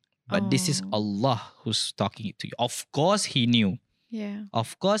 But this is Oh. Allah who's talking to you. Of course he knew. Yeah.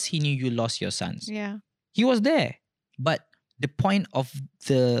 Of course he knew you lost your sons. Yeah. He was there. But the point of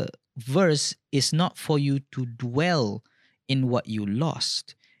the verse is not for you to dwell in what you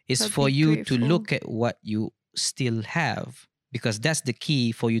lost. It's But for be you to grateful. look at what you still have. Because that's the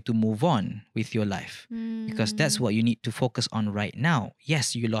key for you to move on with your life. Because that's what you need to focus on right now.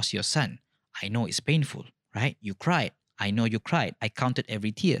 Yes, you lost your son. I know it's painful, right? You cried. I know you cried. I counted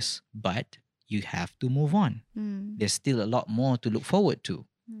every tears. But you have to move on. Mm. There's still a lot more to look forward to.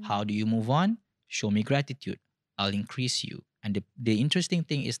 Mm. How do you move on? Show me gratitude. I'll increase you. And the interesting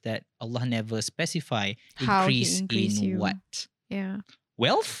thing is that Allah never specify How He increase increase in you. what? Yeah.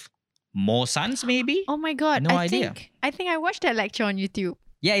 Wealth? More sons maybe? Oh my God. No I idea. think I watched that lecture on YouTube.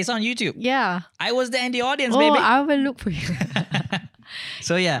 Yeah, it's on YouTube. Yeah. I was there in the audience, Oh, baby. I will look for you.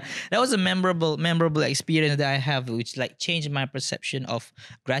 So yeah, that was a memorable experience that I have, which like changed my perception of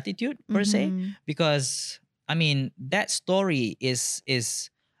gratitude per se. Mhm. Because I mean that story is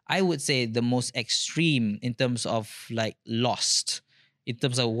I would say the most extreme in terms of like lost, in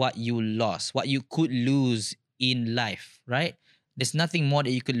terms of what you lost, what you could lose in life, right? There's nothing more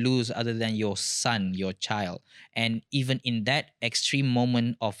that you could lose other than your son, your child. And even in that extreme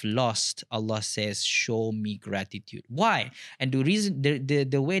moment of lost, Allah says, show me gratitude. Why? And the reason,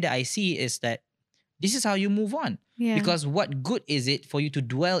 the way that I see is that This is how you move on. Yeah. Because what good is it for you to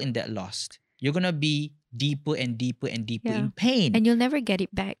dwell in that loss? You're going to be deeper and deeper and deeper in pain. And you'll never get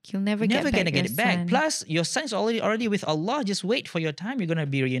it back. You'll never get back gonna your get it back. son. Plus, your son's already with Allah. Just wait for your time. You're gonna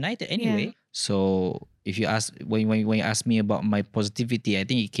be reunited anyway. Yeah. So if you ask when you ask me about my positivity, I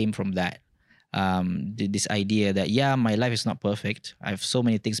think it came from that. This idea that my life is not perfect. I have so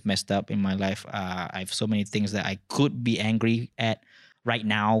many things messed up in my life. I have so many things that I could be angry at right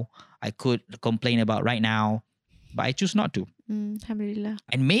now. I could complain about right now, but I choose not to. Alhamdulillah.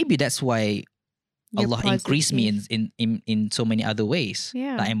 And maybe that's why You're Allah increased me positive. in so many other ways.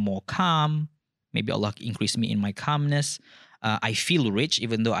 Yeah. That I'm more calm. Maybe Allah increased me in my calmness. I feel rich,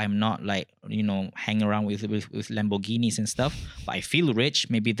 even though I'm not like, hanging around with Lamborghinis and stuff. But I feel rich.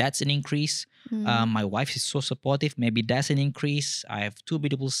 Maybe that's an increase. My wife is so supportive. Maybe that's an increase. I have 2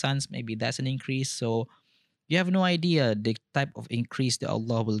 beautiful sons. Maybe that's an increase. So you have no idea the type of increase that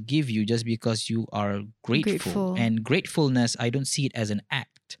Allah will give you just because you are grateful. And gratefulness, I don't see it as an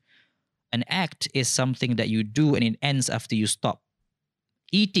act. An act is something that you do and it ends after you stop.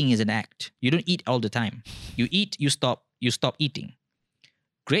 Eating is an act. You don't eat all the time. You eat, you stop eating.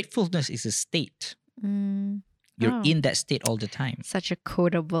 Gratefulness is a state. You're in that state all the time. Such a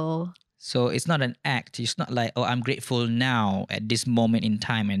quotable. So it's not an act. It's not like, I'm grateful now at this moment in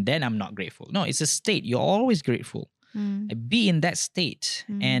time and then I'm not grateful. No, it's a state. You're always grateful. Be in that state.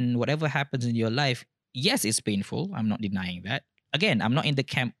 And whatever happens in your life, yes, it's painful. I'm not denying that. Again, I'm not in the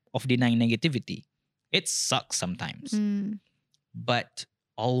camp of denying negativity. It sucks sometimes. But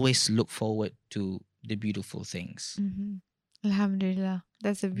always look forward to the beautiful things. Alhamdulillah.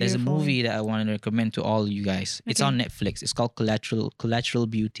 That's a beautiful. There's a movie that I want to recommend to all you guys. It's on Netflix. It's called Collateral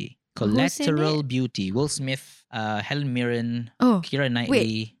Beauty. Collateral Beauty. Will Smith, Helen Mirren, Keira Knightley.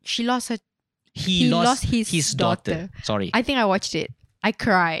 Wait, she lost her. He lost his daughter. Sorry. I think I watched it. I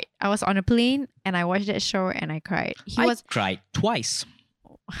cried. I was on a plane and I watched that show and I cried. I cried twice.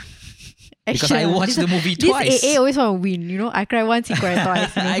 Because I watched the movie this twice. AA always want to win, I cry once, he cry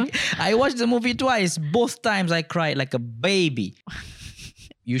twice. I watched the movie twice. Both times I cried like a baby.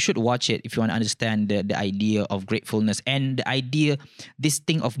 You should watch it if you want to understand the idea of gratefulness and the idea, this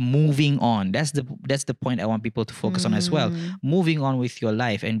thing of moving on. That's the point I want people to focus on as well. Moving on with your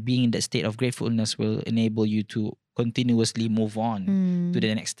life and being in that state of gratefulness will enable you to continuously move on to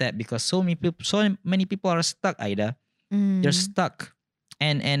the next step, because so many people are stuck, Aida. They're stuck.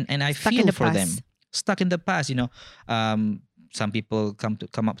 And I feel for them. Stuck in the past, some people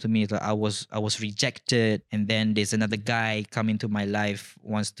come up to me like I was rejected, and then there's another guy come into my life,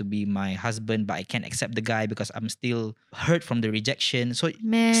 wants to be my husband, but I can't accept the guy because I'm still hurt from the rejection. So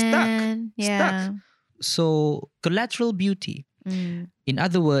stuck. So collateral beauty. In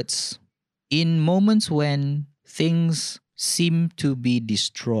other words, in moments when things seem to be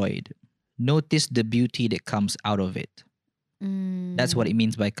destroyed, notice the beauty that comes out of it. That's what it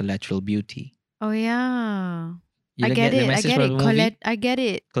means by collateral beauty. Oh yeah. You I get it. I get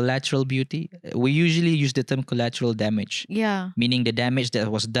it. Collateral beauty. We usually use the term collateral damage. Yeah. Meaning the damage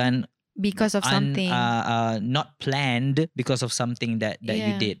that was done because of something. Not planned because of something that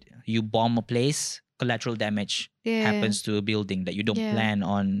you did. You bomb a place, collateral damage happens to a building that you don't plan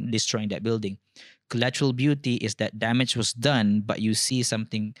on destroying that building. Collateral beauty is that damage was done, but you see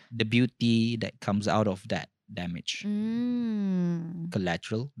something, the beauty that comes out of that damage.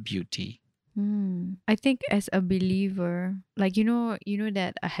 Collateral beauty. I think as a believer, like you know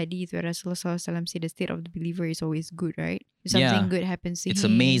that a hadith where Rasulullah SAW said the state of the believer is always good, right? If something good happens to him. It's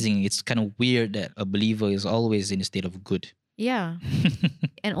amazing. It's kind of weird that a believer is always in a state of good. Yeah.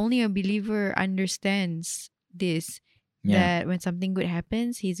 And only a believer understands this, that when something good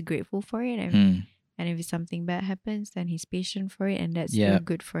happens, he's grateful for it. And if something bad happens, then he's patient for it, and that's still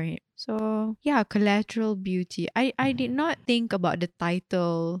good for him. So collateral beauty. I did not think about the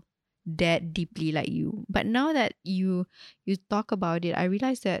title that deeply like you, but now that you talk about it, I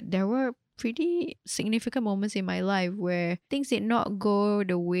realized that there were pretty significant moments in my life where things did not go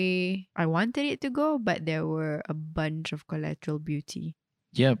the way I wanted it to go, but there were a bunch of collateral beauty.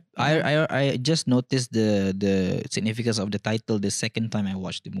 Yeah, I just noticed the significance of the title the second time I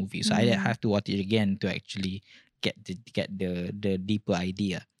watched the movie, so I have to watch it again to actually get the deeper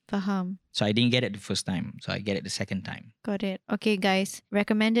idea. Faham. So I didn't get it the first time, so I get it the second time. Got it. Okay, guys,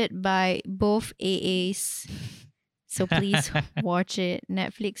 recommended by both AAs. So please watch it.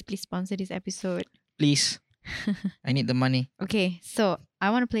 Netflix, please sponsor this episode. Please. I need the money. Okay, so I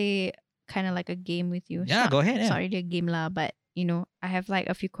want to play kind of like a game with you. Yeah, go ahead. It's not really a game lah, but I have like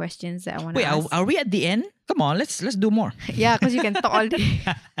a few questions that I want to ask. Wait, are we at the end? Come on, let's do more. Yeah, because you can talk all day.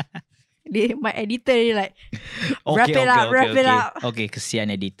 My editor is like, wrap it up. Okay,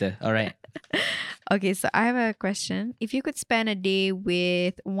 kesian editor. All right. Okay, so I have a question. If you could spend a day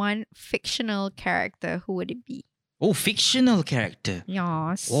with one fictional character, who would it be? Oh, fictional character.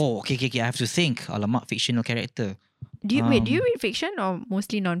 Yes. Oh, okay. I have to think. Alamak, fictional character. Do you read fiction or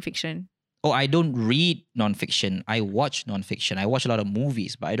mostly non-fiction? Oh, I don't read non-fiction. I watch non-fiction. I watch a lot of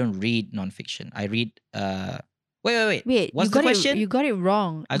movies, but I don't read non-fiction. I read Wait. Wait, What's the question? You got it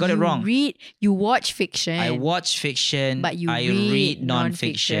wrong. I got it wrong. You watch fiction. I watch fiction, but I read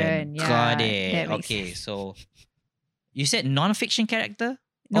non-fiction. Yeah, Got it. that makes Okay, sense. so you said non-fiction character?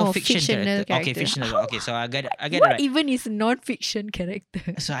 No, or fiction fictional character. Okay, fictional. Okay, so I get it What right. even is non-fiction character?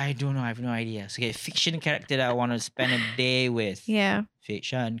 So I don't know. I have no idea. So okay, fiction character that I want to spend a day with. Yeah.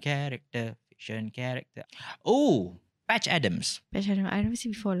 Fiction character. Oh, Patch Adams. Patch Adams, I never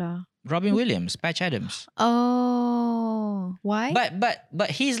seen before lah. Robin Williams, Patch Adams. Oh, why?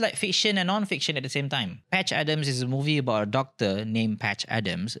 But he's like fiction and non-fiction at the same time. Patch Adams is a movie about a doctor named Patch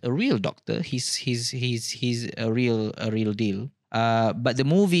Adams, a real doctor. He's a real deal. But the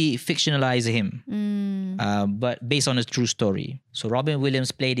movie fictionalized him. But based on a true story. So Robin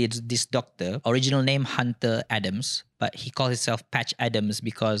Williams played this doctor, original name Hunter Adams, but he calls himself Patch Adams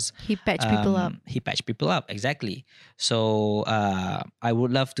because he patched people up. He patched people up, exactly. So I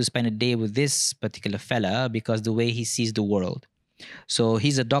would love to spend a day with this particular fella because the way he sees the world. So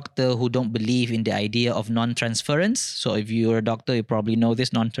he's a doctor who don't believe in the idea of non-transference. So if you're a doctor, you probably know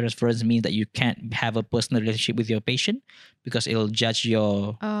this. Non-transference means that you can't have a personal relationship with your patient because it'll judge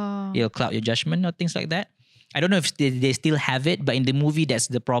it'll cloud your judgment or things like that. I don't know if they still have it, but in the movie, that's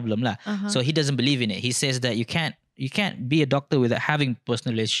the problem lah. So he doesn't believe in it. He says that you can't be a doctor without having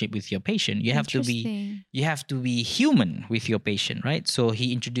personal relationship with your patient. You have to be human with your patient, right? So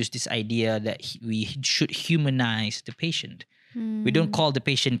he introduced this idea that we should humanize the patient. We don't call the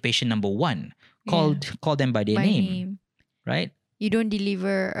patient number one. Call them by their name, right? You don't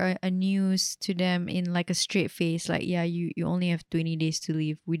deliver a news to them in like a straight face, like you only have 20 days to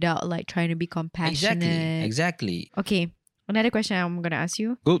live, without like trying to be compassionate. Exactly. Okay, another question I'm gonna ask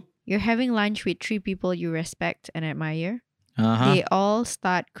you. Good. You're having lunch with 3 people you respect and admire. They all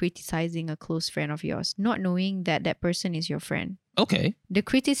start criticizing a close friend of yours, not knowing that person is your friend. Okay. The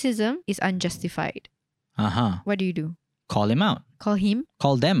criticism is unjustified. What do you do? Call him out. Call him?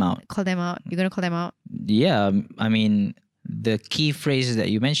 Call them out. Call them out. You're gonna call them out? Yeah, I mean, the key phrases that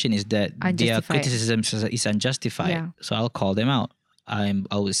you mentioned is that their criticism is unjustified. Yeah. So I'll call them out. I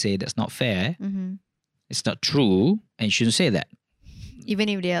would say that's not fair. It's not true, and you shouldn't say that. Even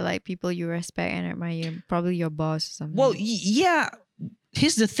if they are like people you respect and admire, probably your boss or something. Well, yeah.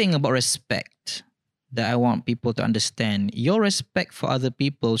 Here's the thing about respect that I want people to understand. Your respect for other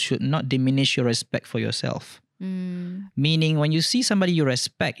people should not diminish your respect for yourself. Meaning, when you see somebody you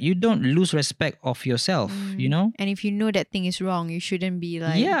respect, you don't lose respect of yourself, you know? And if you know that thing is wrong, you shouldn't be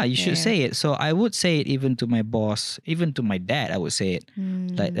like... Yeah, you should say it. So I would say it even to my boss, even to my dad, I would say it.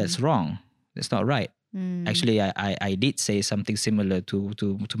 Like, that's wrong. That's not right. Actually, I did say something similar to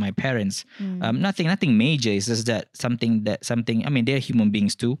my parents. Nothing major. It's just that something. I mean, they're human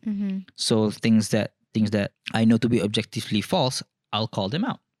beings too. So things that I know to be objectively false, I'll call them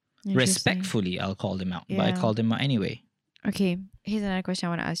out. Respectfully, I'll call them out. But I call them out anyway. Okay, here's another question I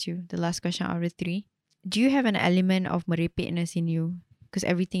want to ask you. The last question out of the 3. Do you have an element of merepekness in you? Because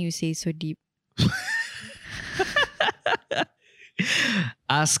everything you say is so deep.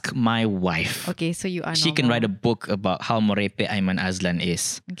 Ask my wife. Okay, so you are She can write a book about how merepek Aiman Azlan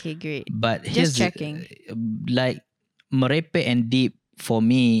is. Okay, great. But just checking. Like, merepek and deep for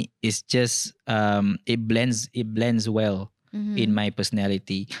me is just it blends well in my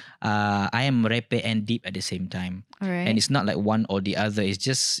personality. I am merepek and deep at the same time. Alright. And it's not like one or the other. It's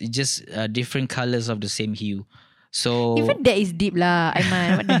just different colors of the same hue. So even that is deep lah,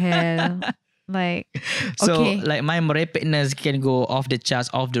 Aiman. What the hell? Like, so okay. like my merepekness can go off the charts,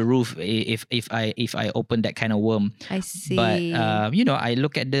 off the roof if I open that kind of worm. I see. But I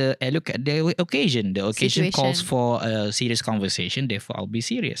look at the occasion. The occasion Situation. calls for a serious conversation. Therefore, I'll be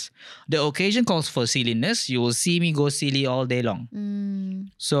serious. The occasion calls for silliness. You will see me go silly all day long.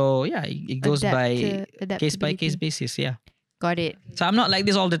 So yeah, it goes by case basis. Yeah. Got it. So I'm not like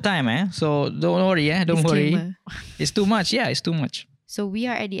this all the time, So don't worry, Don't worry. It's too much. Yeah, it's too much. So we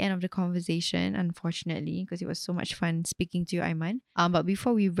are at the end of the conversation, unfortunately, because it was so much fun speaking to you, Aiman. But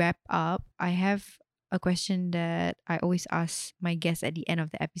before we wrap up, I have a question that I always ask my guests at the end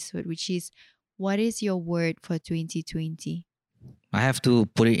of the episode, which is, what is your word for 2020? I have to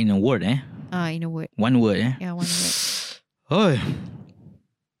put it in a word, In a word. One word, Yeah, one word. Oh,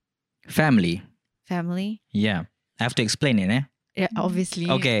 family. Family? Yeah, I have to explain it, Yeah, obviously.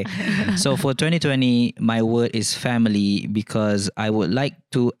 Okay. So for 2020, my word is family because I would like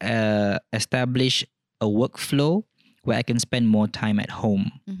to establish a workflow where I can spend more time at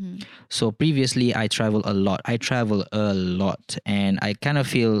home. Mm-hmm. So previously, I travel a lot. And I kind of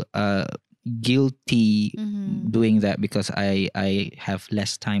feel guilty Mm-hmm. doing that because I have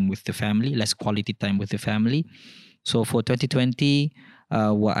less time with the family, less quality time with the family. So for 2020,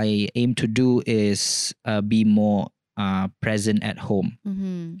 what I aim to do is be more present at home.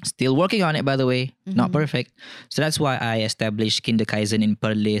 Mm-hmm. Still working on it, by the way. Not Mm-hmm. perfect. So that's why I established Kindergarten in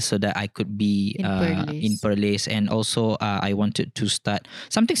Perlis so that I could be In in Perlis. Perlis. And also, I wanted to start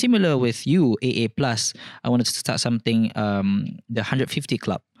something similar with you, AA Plus. I wanted to start something, the 150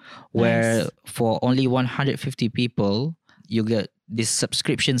 Club, where Nice. for only 150 people, you get this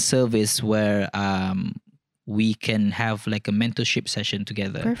subscription service where we can have like a mentorship session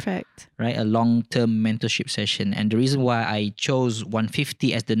together, Perfect. right? A long-term mentorship session. And the reason why I chose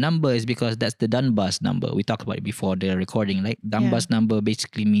 150 as the number is because that's the Dunbar's number. We talked about it before the recording, right? Dunbar's number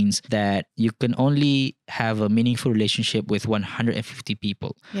basically means that you can only have a meaningful relationship with 150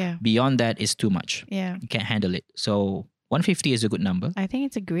 people. Yeah. Beyond that is too much. Yeah. You can't handle it. So 150 is a good number. I think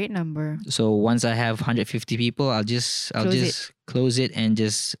it's a great number. So once I have 150 people, I'll just close it and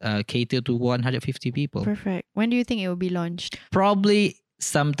just cater to 150 people. Perfect. When do you think it will be launched? Probably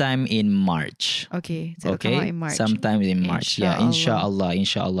sometime in March. Okay. So it'll come out in March. Sometime in March. Yeah, Inshallah.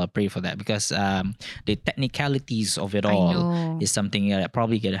 inshallah. Pray for that because the technicalities of it I all know. is something that I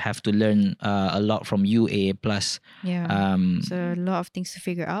probably gonna have to learn a lot from you, AA Plus. Yeah. So a lot of things to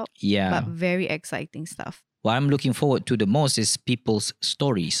figure out. Yeah. But very exciting stuff. What I'm looking forward to the most is people's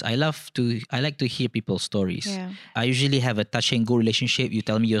stories. I like to hear people's stories. Yeah. I usually have a touch and go relationship. You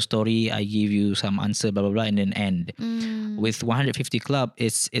tell me your story, I give you some answer, blah blah blah, and then end. With 150 Club,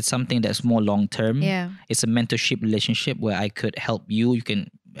 it's something that's more long term. Yeah. It's a mentorship relationship where I could help you. You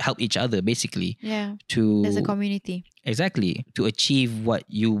can help each other basically. Yeah. To There's a community. Exactly, to achieve what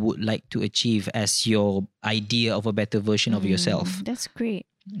you would like to achieve as your idea of a better version of yourself. That's great.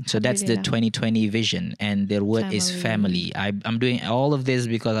 So that's the 2020 vision, and the word is family. I'm doing all of this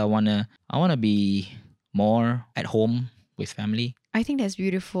because I wanna be more at home with family. I think that's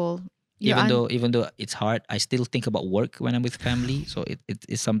beautiful. Even though it's hard, I still think about work when I'm with family. So it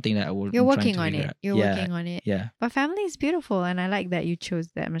is something that You're working on it. You're Yeah, working on it. yeah. But family is beautiful, and I like that you chose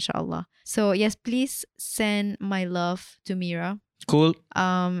that, mashallah. So yes, please send my love to Mira. Cool.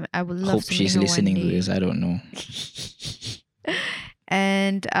 I would love Hope to she's meet her listening one to day. this. I don't know.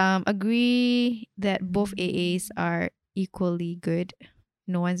 And agree that both AAs are equally good.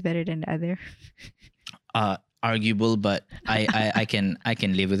 No one's better than the other. Arguable, but I can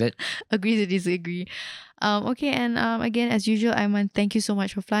live with it. Agree to disagree. Okay, and again, as usual, Aiman, thank you so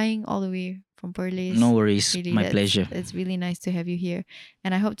much for flying all the way from Perlis. No worries. Really, My pleasure. It's really nice to have you here.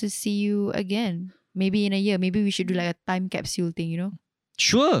 And I hope to see you again. Maybe in a year. Maybe we should do like a time capsule thing, you know?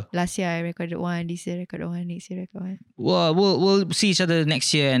 Sure. Last year I recorded one, this year I recorded one, next year I recorded one. Well, we'll see each other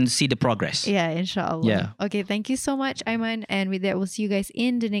next year and see the progress. Yeah, inshallah. Yeah. Okay, thank you so much, Aiman. And with that, we'll see you guys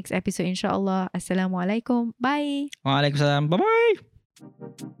in the next episode, inshallah. Assalamualaikum. Bye. Waalaikumsalam. Bye-bye.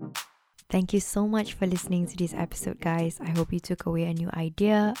 Thank you so much for listening to this episode, guys. I hope you took away a new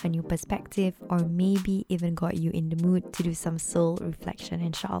idea, a new perspective, or maybe even got you in the mood to do some soul reflection,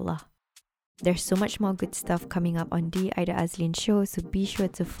 inshallah. There's so much more good stuff coming up on the Aida Azlin show, so be sure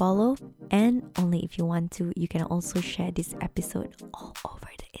to follow. And only if you want to, you can also share this episode all over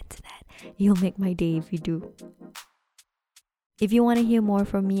the internet. You'll make my day if you do. If you want to hear more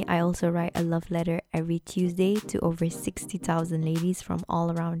from me, I also write a love letter every Tuesday to over 60,000 ladies from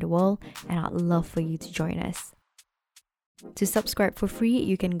all around the world, and I'd love for you to join us. To subscribe for free,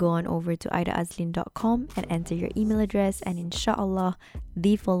 you can go on over to aidaazlin.com and enter your email address, and inshallah,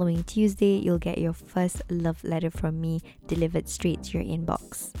 the following Tuesday, you'll get your first love letter from me delivered straight to your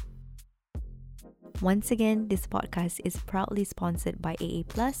inbox. Once again, this podcast is proudly sponsored by AA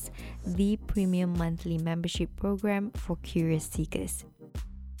Plus, the premium monthly membership program for curious seekers.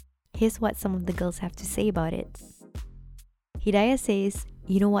 Here's what some of the girls have to say about it. Hidayah says,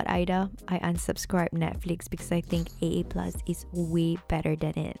 "You know what, Aida? I unsubscribed Netflix because I think AA Plus is way better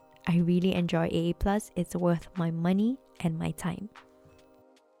than it. I really enjoy AA Plus. It's worth my money and my time."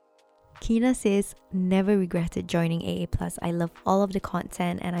 Kina says, "Never regretted joining AA Plus. I love all of the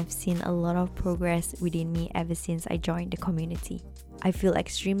content and I've seen a lot of progress within me ever since I joined the community. I feel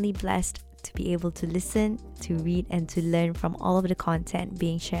extremely blessed to be able to listen, to read, and to learn from all of the content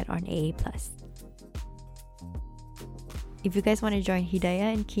being shared on AA Plus." If you guys want to join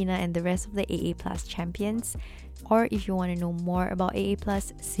Hidayah and Kina and the rest of the AA Plus champions, or if you want to know more about AA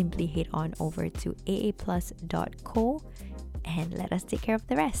Plus, simply head on over to aaplus.co and let us take care of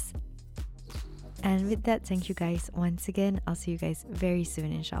the rest. And with that, thank you guys once again. I'll see you guys very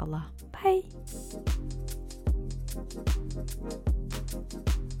soon, inshallah. Bye.